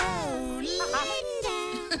 Are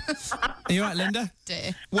you all right, Linda?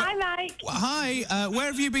 Dear. Hi, Mike. Hi, where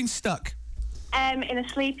have you been stuck? In a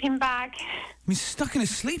sleeping bag. I've been stuck in a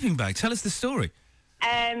sleeping bag. Tell us the story.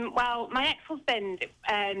 Well, my ex-husband,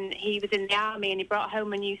 he was in the army and he brought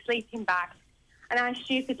home a new sleeping bag. And I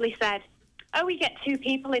stupidly said, oh, we get 2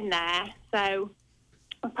 people in there. So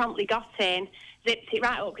I promptly got in, zipped it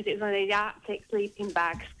right up because it was one of these Arctic sleeping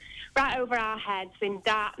bags, right over our heads in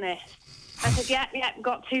darkness. I said, yep,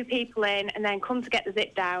 got 2 people in, and then come to get the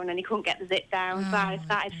zip down, and he couldn't get the zip down, so I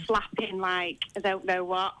started flapping like I don't know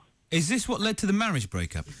what. Is this what led to the marriage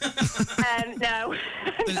breakup? No.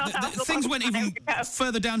 Things went even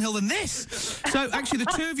further downhill than this. So, actually,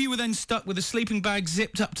 the 2 of you were then stuck with a sleeping bag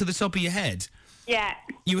zipped up to the top of your head. Yeah.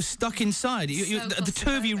 You were stuck inside. The 2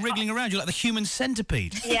 of you wriggling around. You're like the human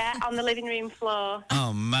centipede. Yeah, on the living room floor.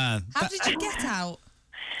 Oh, man. How did you get out?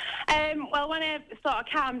 Well, when I sort of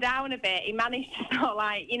calmed down a bit, he managed to sort of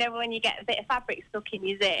like, you know, when you get a bit of fabric stuck in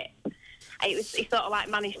your zip, he sort of like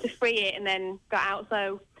managed to free it and then got out.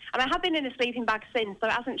 So, I mean, I have been in a sleeping bag since, so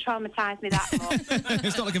it hasn't traumatised me that much.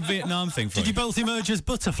 It's not like a Vietnam thing for Did you both emerge as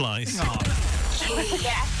butterflies?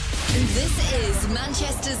 Yeah. This is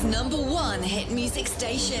Manchester's #1 hit music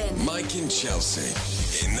station. Mike and Chelsea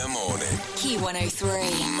in the morning. Key 103.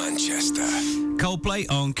 Manchester. Coldplay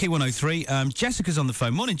on Key 103. Jessica's on the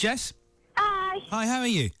phone. Morning, Jess. Hi. Hi, how are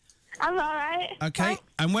you? I'm all right. Okay,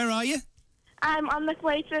 and where are you? I'm on the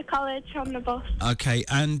way to college on the bus. Okay,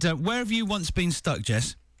 and where have you once been stuck,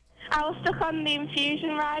 Jess? I was stuck on the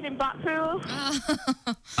Infusion ride in Blackpool.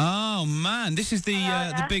 Oh, man, this is the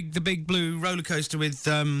big blue roller coaster with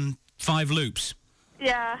 5 loops.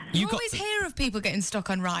 Yeah. You always hear of people getting stuck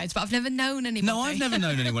on rides, but I've never known anybody. No, I've never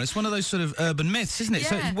known anyone. It's one of those sort of urban myths, isn't it?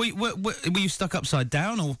 Yeah. So were you stuck upside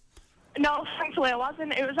down or? No, thankfully I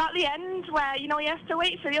wasn't. It was at the end where, you know, you have to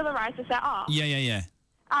wait for the other ride to set off. Yeah.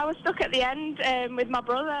 I was stuck at the end with my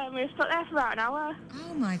brother, and we were stuck there for about an hour.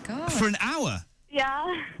 Oh, my God. For an hour? Yeah.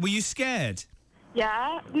 Were you scared?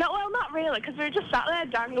 Yeah. No, well, not really, because we were just sat there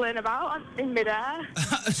dangling about in midair.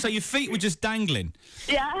 So your feet were just dangling?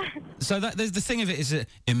 Yeah. So there's the thing of it is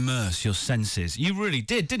immerse your senses. You really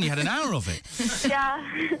did, didn't you? You had an hour of it. Yeah.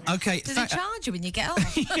 Okay. Does it charge you when you get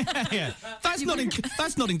off? yeah.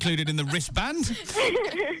 That's not included in the wristband.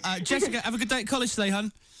 Jessica, have a good day at college today,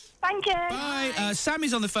 hun. Thank you. Bye.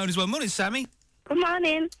 Sammy's on the phone as well. Morning, Sammy. Good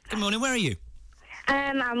morning. Good morning. Where are you?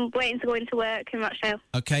 I'm waiting to go into work in Rochdale.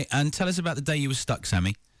 Okay, and tell us about the day you were stuck,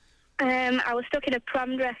 Sammy. I was stuck in a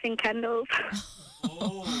prom dress in Kendall's.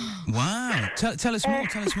 Wow. Tell us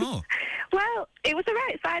more. Well, it was the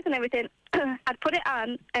right size and everything. I'd put it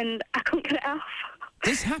on and I couldn't get it off.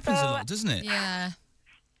 This happens a lot, doesn't it? Yeah.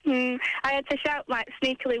 I had to shout, like,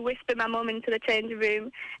 sneakily whisper my mum into the changing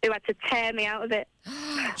room, who had to tear me out of it.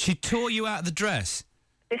 She tore you out of the dress?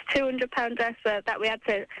 This £200 dress that we had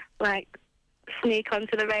to, like, sneak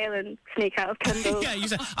onto the rail and sneak out of Kendall. Yeah, you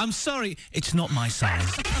say, I'm sorry, it's not my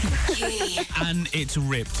size. And it's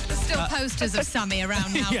ripped. Still posters of Sammy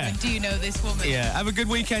around now. Yeah. Do you know this woman? Yeah, have a good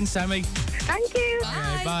weekend, Sammy. Thank you.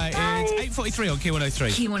 Okay, bye. It's 8:43 on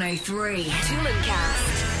Q103. Q103.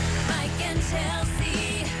 Toolencast. Mike and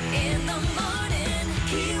Chelsea in the morning.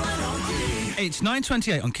 Q103. It's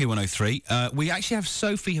 9:28 on Q103. We actually have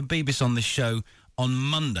Sophie Habibis on the show on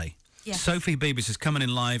Monday. Yeah. Sophie Habibis is coming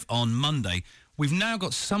in live on Monday. We've now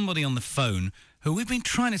got somebody on the phone who we've been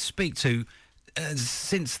trying to speak to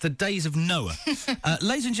since the days of Noah.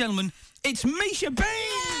 Ladies and gentlemen, it's Misha Bean!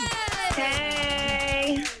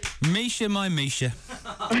 Hey! Misha, my Misha.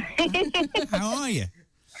 How are you?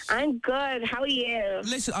 I'm good. How are you?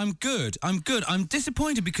 Listen, I'm good. I'm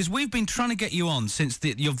disappointed because we've been trying to get you on since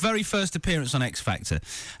your very first appearance on X Factor.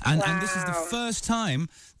 And this is the first time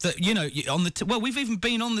that, you know, on the... well, we've even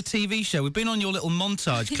been on the TV show. We've been on your little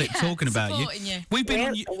montage clip talking about you. We've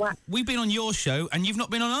been on your show and you've not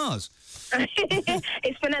been on ours.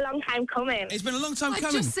 It's been a long time coming. It's been a long time coming.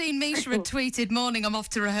 I've just seen Misha had tweeted, morning, I'm off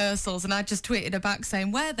to rehearsals, and I just tweeted her back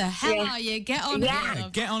saying, where the hell are you? Get on here.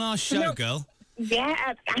 Get on our show, girl. Yeah,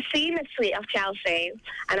 I've seen the tweet of Chelsea,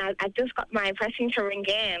 and I just got my pressing to ring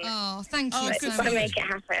in. Oh, thank you. I just want to make it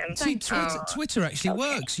happen. See, Twitter actually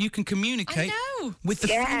works. You can communicate with the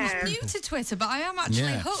fans. I'm new to Twitter, but I am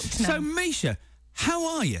actually hooked now. So, Misha,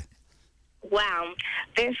 how are you? Wow,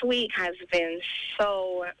 this week has been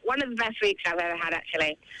one of the best weeks I've ever had,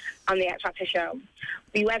 actually, on the X Factor show.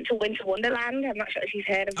 We went to Winter Wonderland. I'm not sure if you've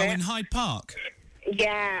heard of it. Oh, in Hyde Park?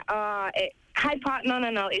 Yeah, Hyde Park, no,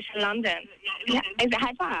 it's in London. Yeah, is it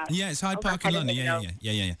Hyde Park? Yeah, it's Hyde Park in London. Yeah.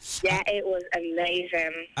 Yeah, it was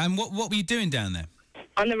amazing. And what were you doing down there?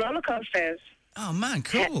 On the roller coasters. Oh man,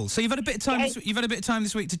 cool. So you've had a bit of time. You've had a bit of time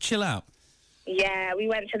this week to chill out. Yeah, we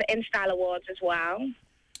went to the InStyle Awards as well.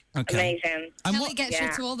 Okay. Amazing. And Kelly gets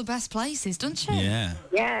you to all the best places, doesn't she? Yeah.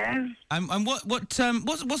 Yeah. And what's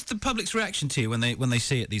the public's reaction to you when they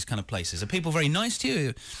see you at these kind of places? Are people very nice to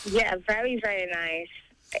you? Yeah, very, very nice.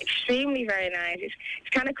 Extremely very nice. It's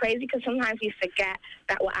kind of crazy because sometimes we forget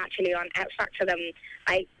that we're actually on X Factor.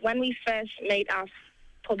 Like when we first made our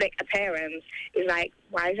public appearance, it's like,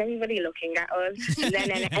 why is everybody looking at us? And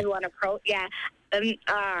then everyone approached. I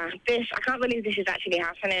can't believe this is actually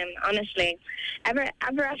happening. Honestly, ever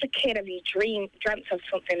as a kid have you dreamt of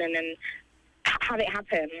something and then have it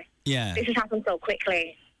happen? Yeah. This has happened so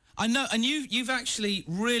quickly. I know, and you've actually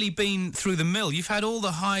really been through the mill. You've had all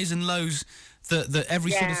the highs and lows that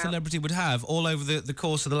every sort of celebrity would have all over the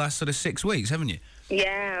course of the last sort of 6 weeks, haven't you?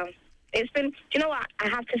 Yeah. It's been, do you know what? I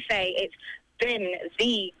have to say, it's been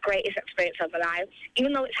the greatest experience of my life.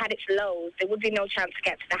 Even though it's had its lows, there would be no chance to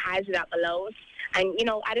get to the highs without the lows. And, you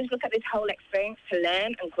know, I just look at this whole experience to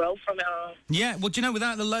learn and grow from it all. Yeah, well, do you know,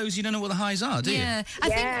 without the lows, you don't know what the highs are, do you?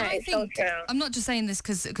 I think so true. I'm not just saying this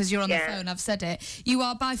because you're on the phone, I've said it. You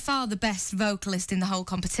are by far the best vocalist in the whole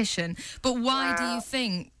competition. But why do you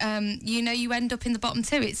think, you end up in the bottom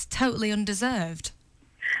two? It's totally undeserved.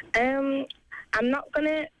 I'm not going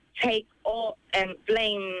to take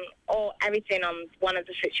blame or everything on one of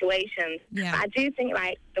the situations. Yeah. But I do think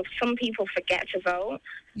some people forget to vote.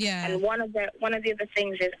 Yeah. And one of the other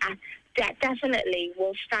things is I definitely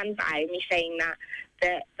will stand by me saying that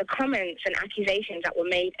the comments and accusations that were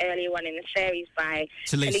made earlier on in the series by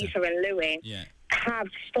Talisa and Louis have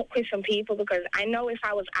stuck with some people, because I know if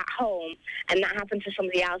I was at home and that happened to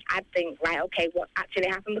somebody else, I'd think, right, okay, what actually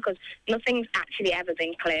happened? Because nothing's actually ever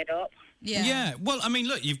been cleared up. Yeah. Well, I mean,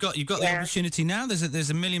 look, you've got the opportunity now. There's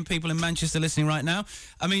a million people in Manchester listening right now.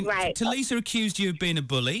 I mean, Talisa accused you of being a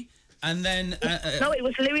bully, and then no, it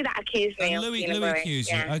was Louis that accused me. Louis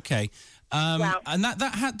accused you. Okay. And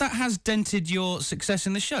that has dented your success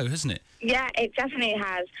in the show, hasn't it? Yeah, it definitely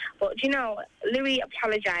has. But, Louis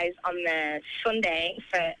apologised on the Sunday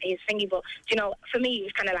for his thingy, but, for me, it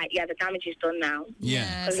was kind of like, the damage is done now.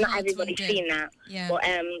 Yeah. Because not everybody's seen that. Yeah. But,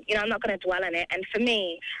 I'm not going to dwell on it. And for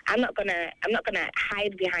me, I'm not gonna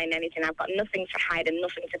hide behind anything. I've got nothing to hide and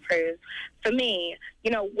nothing to prove. For me,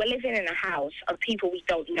 we're living in a house of people we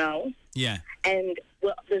don't know. Yeah. And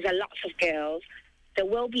there's a lot of girls. There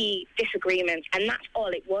will be disagreements, and that's all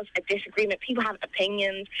it was, a disagreement. People have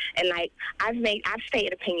opinions, and I've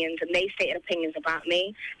stated opinions, and they stated opinions about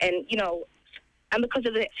me, and and because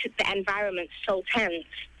of the environment's so tense,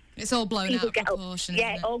 it's all blown out of proportion.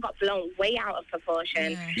 It all got blown way out of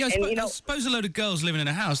proportion. Yeah, I suppose a load of girls living in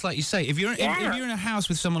a house, like you say, if you're in a house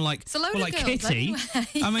with someone like Kitty,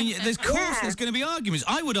 I mean, there's going to be arguments.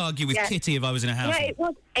 I would argue with Kitty if I was in a house.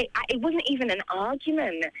 Yeah, it wasn't even an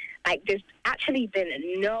argument. Like, there's actually been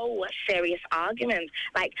no serious argument.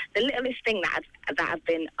 Like, the littlest thing that I've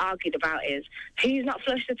been argued about is who's not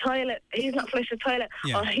flushed the toilet,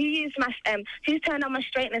 Yeah. or who's turned on my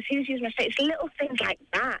straighteners, who's used my straighteners. It's little things like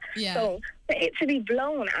that. Yeah. So for it to be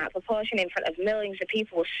blown out of proportion in front of millions of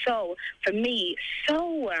people was for me,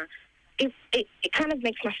 it kind of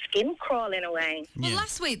makes my skin crawl in a way. Well,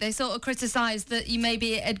 last week they sort of criticised that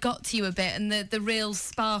maybe it had got to you a bit, and the real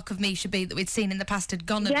spark of Misha B that we'd seen in the past had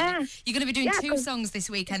gone a bit. You're going to be doing 2 songs this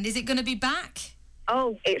weekend. Is it going to be back?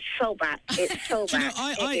 Oh, it's so bad. It's so Do you know,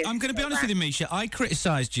 bad. I'm going to be honest with you, Misha. I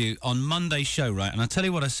criticised you on Monday's show, right? And I'll tell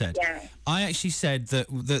you what I said. Yeah. I actually said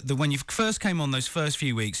that when you first came on those first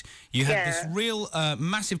few weeks, you had this real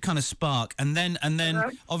massive kind of spark, and then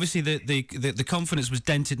obviously the confidence was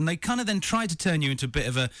dented, and they kind of then tried to turn you into a bit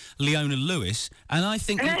of a Leona Lewis. And I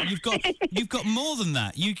think you've got more than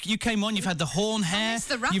that. You came on, you've had the horn hair,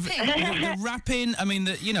 the rapping, the rapping. I mean,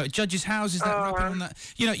 judges' houses, that rapping on that.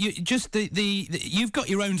 You just you've got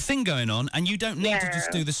your own thing going on, and you don't need to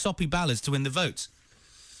just do the soppy ballads to win the votes.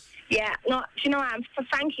 Yeah, no, do you know what?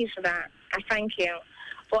 Thank you for that. I thank you.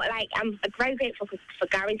 But, like, I'm very grateful for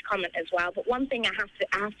Gary's comment as well. But one thing I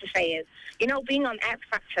have to say is, being on X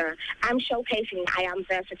Factor, I'm showcasing that I am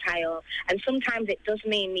versatile. And sometimes it does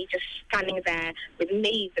mean me just standing there with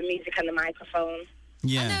me, the music and the microphone.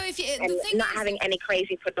 Yeah. I know, and not having any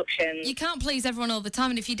crazy production. You can't please everyone all the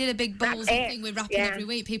time, and if you did a big ballsy thing with rapping every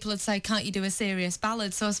week, people would say, can't you do a serious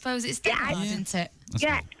ballad? So I suppose it's still hard, isn't it?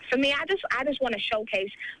 For me, I just want to showcase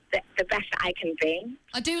the best that I can be.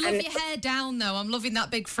 I do love your hair down, though. I'm loving that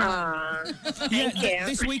big fro. Thank you.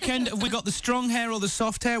 This weekend, have we got the strong hair or the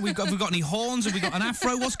soft hair? Have we got any horns? Have we got an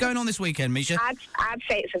afro? What's going on this weekend, Misha? I'd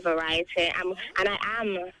say it's a variety, and I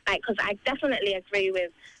am, because I definitely agree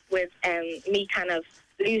with me kind of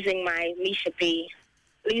losing Misha B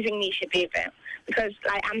a bit, because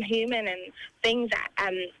like I'm human, and things that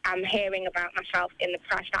I'm hearing about myself in the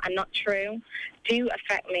press that are not true do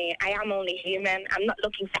affect me. I am only human. I'm not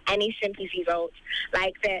looking for any sympathy votes.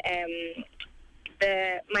 Like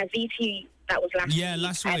my VT that was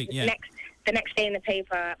last week. The next day in the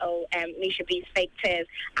paper, Misha B's fake tears.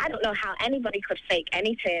 I don't know how anybody could fake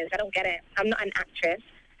any tears. I don't get it. I'm not an actress.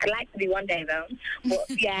 I'd like to be one day, though.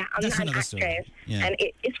 But, yeah, I'm not an actress. Yeah. And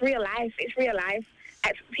it's real life. It's real life.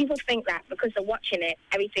 People think that because they're watching it,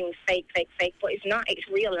 everything's fake, but it's not. It's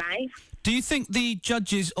real life. Do you think the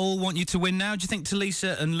judges all want you to win now? Do you think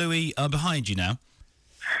Talisa and Louis are behind you now?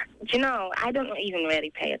 Do you know, I don't even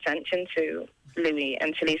really pay attention to Louis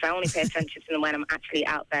and Talisa. I only pay attention to them when I'm actually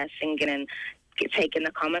out there singing and taking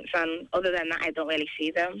the comments on. Other than that, I don't really see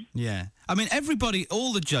them. Yeah. I mean, everybody,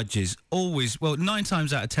 all the judges always, 9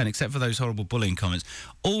 times out of 10, except for those horrible bullying comments,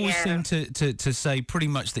 always seem to say pretty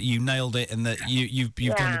much that you nailed it and that you've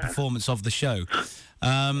done the performance of the show.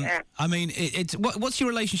 I mean, what's your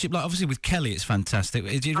relationship like? Obviously, with Kelly, it's fantastic.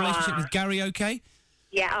 Is your relationship with Gary okay?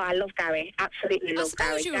 Yeah, I love Gary. Absolutely love Gary.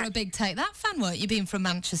 I suppose you were a big Take That fan, weren't you, being from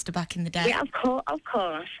Manchester back in the day? Yeah, of course.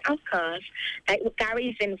 Like,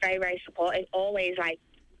 Gary's been very, very supportive. Always, like,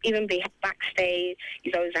 even be backstage,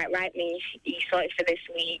 he's always like, right, me, you sorted for this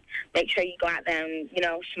week. Make sure you go out there and,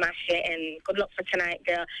 smash it, and good luck for tonight,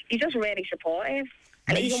 girl. He's just really supportive.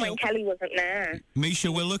 And Misha, even when Kelly wasn't there.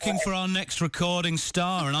 Misha, we're looking for our next recording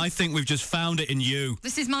star, and I think we've just found it in you.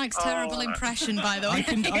 This is Mike's terrible impression, by the way. I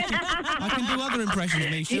can do other impressions,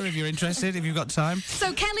 Misha, if you're interested, if you've got time.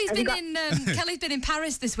 So Kelly's been in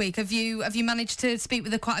Paris this week. Have you managed to speak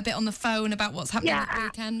with her quite a bit on the phone about what's happening at the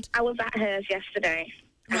weekend? I was at hers yesterday.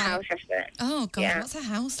 Her house yesterday. Oh, God, what's her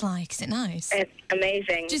house like? Is it nice? It's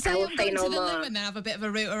amazing. Do you say I'm going to the loo and then have a bit of a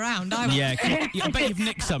route around? I bet you've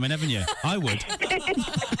nicked something, haven't you? I would.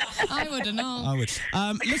 I would and all. I would.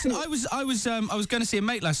 Listen, I was going to see a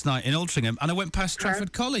mate last night in Altrincham, and I went past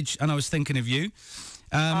Trafford College, and I was thinking of you.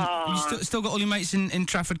 You still got all your mates in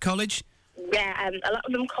Trafford College? Yeah, a lot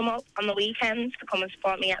of them come up on the weekends to come and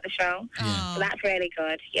support me at the show. So that's really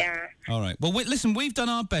good, yeah. All right. Well, listen, we've done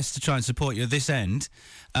our best to try and support you at this end,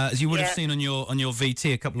 as you would have seen on your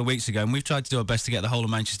VT a couple of weeks ago, and we've tried to do our best to get the whole of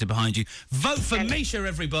Manchester behind you. Vote for Misha,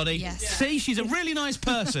 everybody. Yes. See, she's a really nice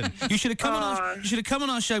person. You should have come on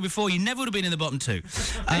our show before. You never would have been in the bottom 2.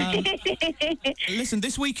 Listen,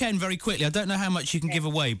 this weekend, very quickly, I don't know how much you can give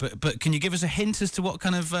away, but can you give us a hint as to what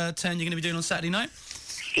kind of turn you're going to be doing on Saturday night?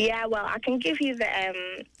 Yeah, well, I can give you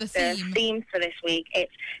the theme for this week.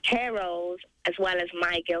 It's Heroes as well as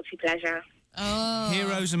My Guilty Pleasure. Oh.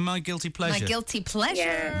 Heroes and My Guilty Pleasure. My Guilty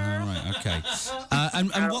Pleasure. All right, okay.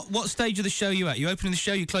 And what stage of the show are you at? You opening the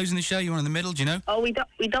show? You closing the show? You on in the middle? Do you know? Oh, we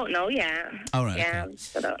don't know yet. All right. Yeah, okay.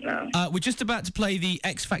 I don't know. We're just about to play the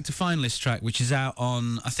X Factor finalist track, which is out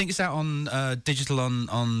on. I think it's out on digital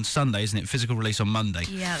on Sunday, isn't it? Physical release on Monday.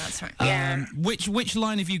 Yeah, that's right. Which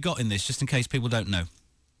line have you got in this, just in case people don't know?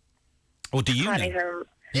 Or do you know?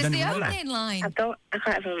 It's the opening line. I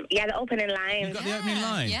can't even. Yeah, the opening line. You got the opening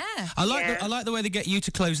line. Yeah. I like the way they get you to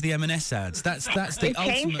close the M&S ads. That's the They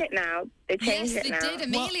ultimate. changed it now. They changed Yes, it they now. did.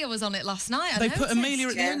 Amelia was on it last night. They put Amelia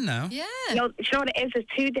at the end now? Yeah. You know what it is? There's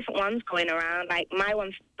two different ones going around. Like, my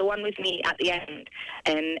one's the one with me at the end,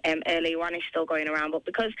 and earlier one is still going around. But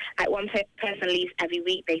because, like, one person leaves every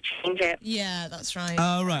week, they change it. Yeah, that's right.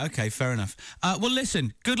 Oh, right, okay, fair enough. Well,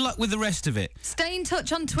 listen, good luck with the rest of it. Stay in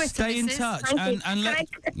touch on Twitter. Stay in touch. And let...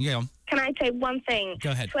 Yeah, on. Can I say one thing?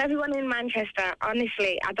 Go ahead. To everyone in Manchester,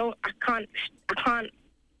 honestly, I can't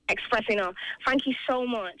express enough. Thank you so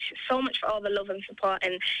much for all the love and support.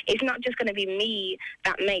 And it's not just going to be me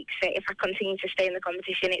that makes it if I continue to stay in the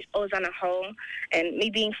competition. It's us on a whole. And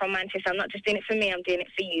me being from Manchester, I'm not just doing it for me, I'm doing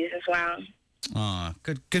it for you as well. Ah,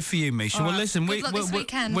 good for you, Misha. All Well, right. listen, Good luck this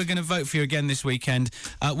weekend. we're going to vote for you again this weekend.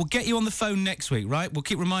 We'll get you on the phone next week, right? We'll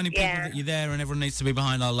keep reminding people that you're there, and everyone needs to be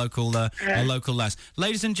behind our local lads.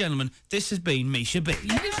 Ladies and gentlemen, this has been Misha B.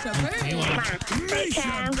 Misha B.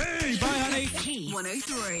 Bye, honey. Key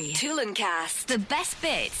 103. Toolencast. The best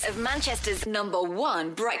bits of Manchester's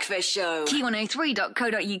 #1 breakfast show.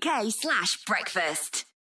 Key103.co.uk/breakfast.